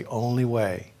 because the only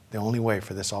way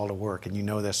for this all to work, and you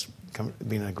know this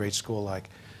being in a great school like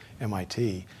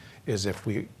MIT, is if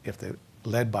they're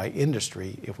led by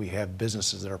industry, if we have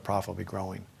businesses that are profitably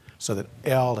growing, so that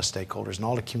all the stakeholders and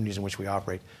all the communities in which we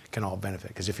operate can all benefit.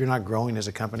 Because if you're not growing as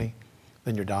a company,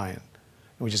 then you're dying.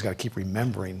 And we just got to keep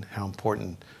remembering how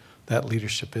important that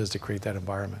leadership is to create that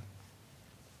environment.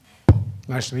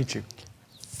 Nice to meet you.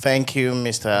 Thank you,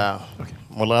 Mr.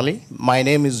 Mulally. My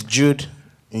name is Jude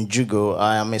Njugo.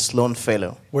 I am a Sloan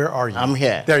Fellow. Where are you? I'm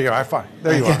here. There you are. Fine.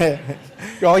 There you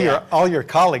are. All your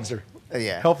colleagues are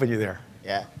helping you there.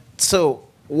 Yeah. So,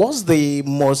 what's the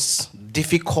most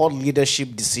difficult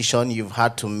leadership decision you've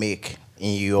had to make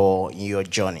in your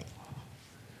journey?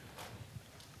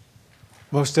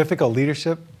 Most difficult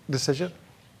leadership decision?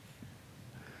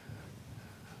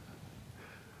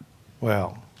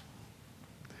 Well,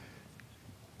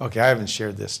 okay, I haven't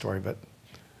shared this story, but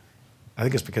I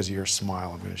think it's because of your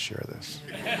smile I'm going to share this.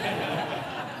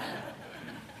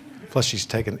 Plus, she's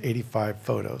taken 85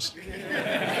 photos.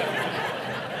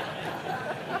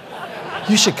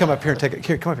 You should come up here and take it.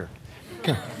 Here, come up here.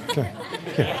 Come here.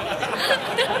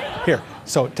 Here.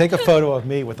 So take a photo of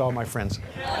me with all my friends.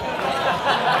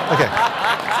 Okay.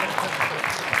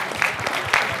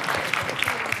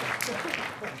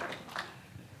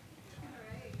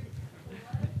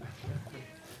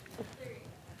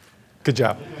 Good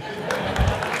job.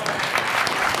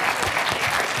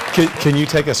 Can you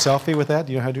take a selfie with that?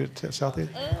 Do you know how to do a selfie?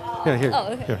 Here.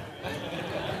 Oh, okay. Here.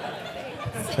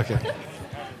 Okay.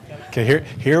 Okay,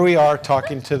 here we are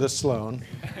talking to the Sloan.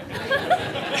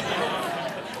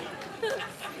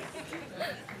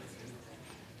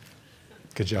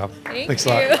 Good job. Thanks a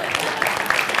lot.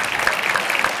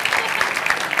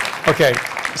 Okay,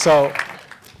 so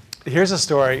here's a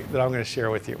story that I'm going to share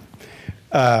with you.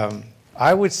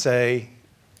 I would say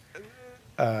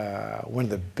one of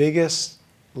the biggest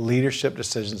leadership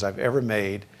decisions I've ever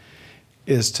made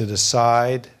is to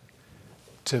decide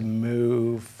to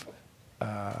move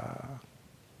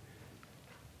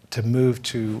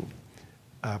to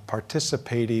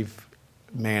participative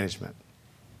management.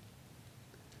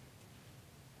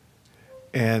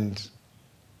 And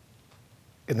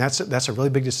that's a really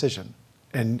big decision.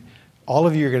 And all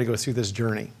of you are going to go through this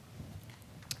journey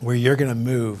where you're going to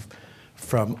move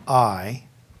from I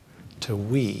to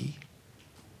we,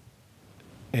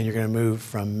 and you're going to move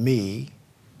from me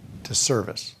to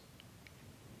service.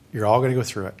 You're all going to go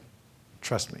through it.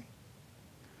 Trust me.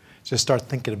 Just start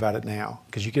thinking about it now,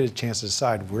 because you get a chance to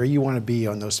decide where you want to be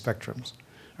on those spectrums.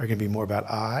 Are you going to be more about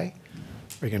I?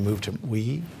 Are you going to move to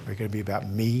we? Are you going to be about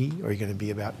me? Or are you going to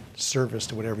be about service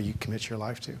to whatever you commit your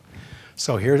life to?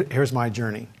 So here's my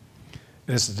journey.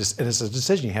 And it's a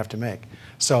decision you have to make.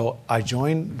 So I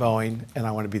joined Boeing, and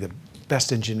I want to be the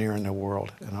best engineer in the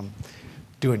world. And I'm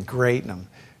doing great, and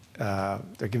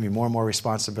they're giving me more and more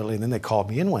responsibility. And then they called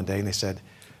me in one day, and they said,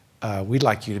 we'd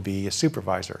like you to be a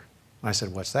supervisor. And I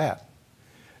said, what's that?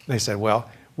 And they said, well,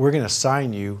 we're going to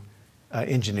assign you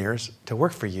engineers to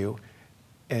work for you,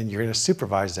 and you're going to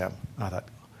supervise them. And I thought,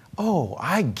 oh,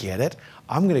 I get it.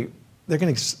 They're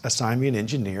going to assign me an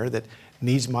engineer that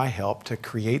needs my help to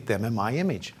create them in my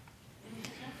image.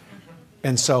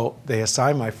 And so they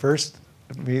assigned my first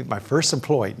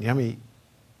employee. You know how many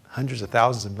hundreds of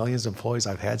thousands and millions of employees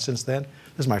I've had since then?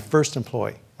 This is my first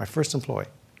employee.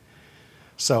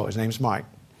 So his name's Mike.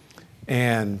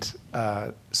 And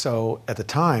so at the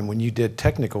time, when you did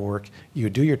technical work, you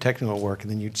would do your technical work,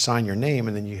 and then you'd sign your name,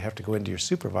 and then you have to go into your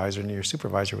supervisor, and your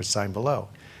supervisor would sign below.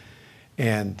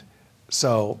 And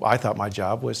so I thought my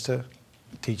job was to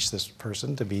teach this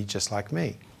person to be just like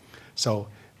me. So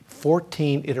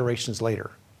 14 iterations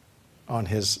later on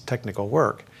his technical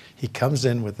work, he comes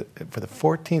in with, for the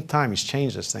 14th time, he's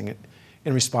changed this thing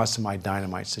in response to my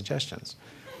dynamite suggestions.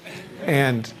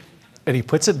 And he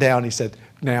puts it down, he said,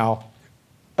 now,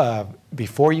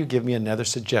 before you give me another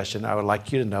suggestion, I would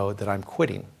like you to know that I'm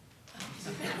quitting.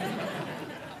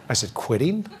 I said,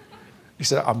 quitting? He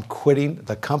said, I'm quitting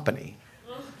the company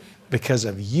because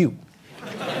of you.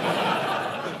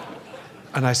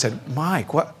 And I said,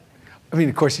 Mike, what? I mean,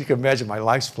 of course, you can imagine my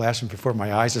life's flashing before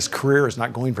my eyes. This career is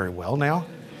not going very well now.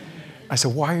 I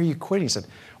said, why are you quitting? He said,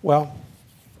 well,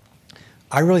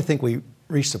 I really think we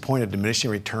reached the point of diminishing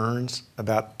returns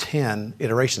about 10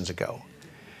 iterations ago.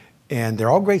 And they're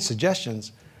all great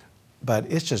suggestions, but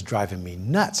it's just driving me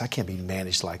nuts. I can't be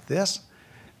managed like this.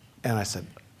 And I said,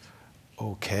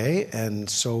 okay, and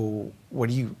so what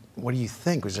do you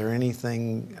think? Was there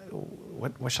anything,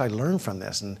 what should I learn from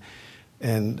this?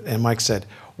 And Mike said,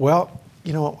 well,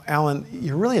 you know, Alan,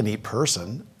 you're really a neat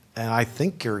person, and I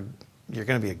think you're going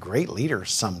to be a great leader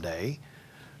someday,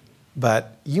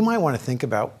 but you might want to think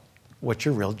about what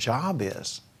your real job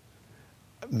is.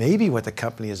 Maybe what the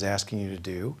company is asking you to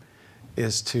do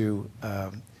is to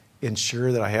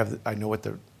ensure that I know what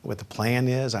the plan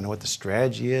is, I know what the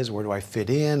strategy is, where do I fit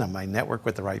in, am I network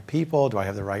with the right people, do I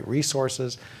have the right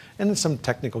resources, and then some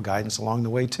technical guidance along the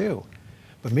way too.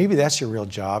 but maybe that's your real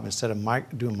job instead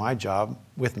of doing my job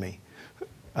with me.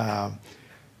 I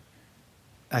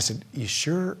said, you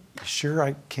sure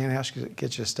I can't ask you to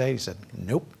get you to stay? He said,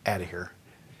 nope, out of here.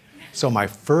 So my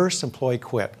first employee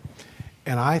quit.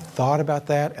 And I thought about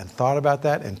that,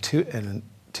 and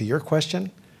to your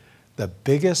question, the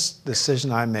biggest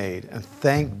decision I made, and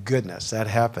thank goodness that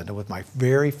happened with my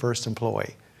very first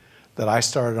employee, that I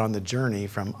started on the journey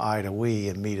from I to we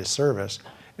and me to service,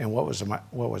 and what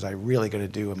was I really going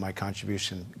to do in my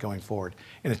contribution going forward,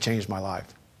 and it changed my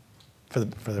life for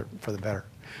the better.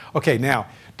 Okay, now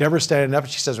Deborah's standing up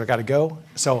and she says, I got to go.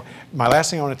 So my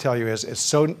last thing I want to tell you is, it's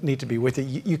so neat to be with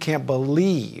you. You can't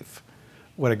believe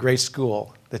what a great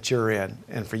school that you're in,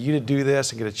 and for you to do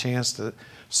this and get a chance to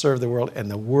serve the world, and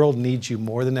the world needs you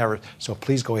more than ever. So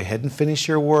please go ahead and finish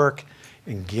your work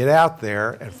and get out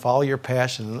there and follow your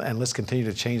passion, and let's continue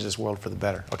to change this world for the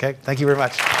better. Okay? Thank you very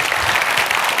much.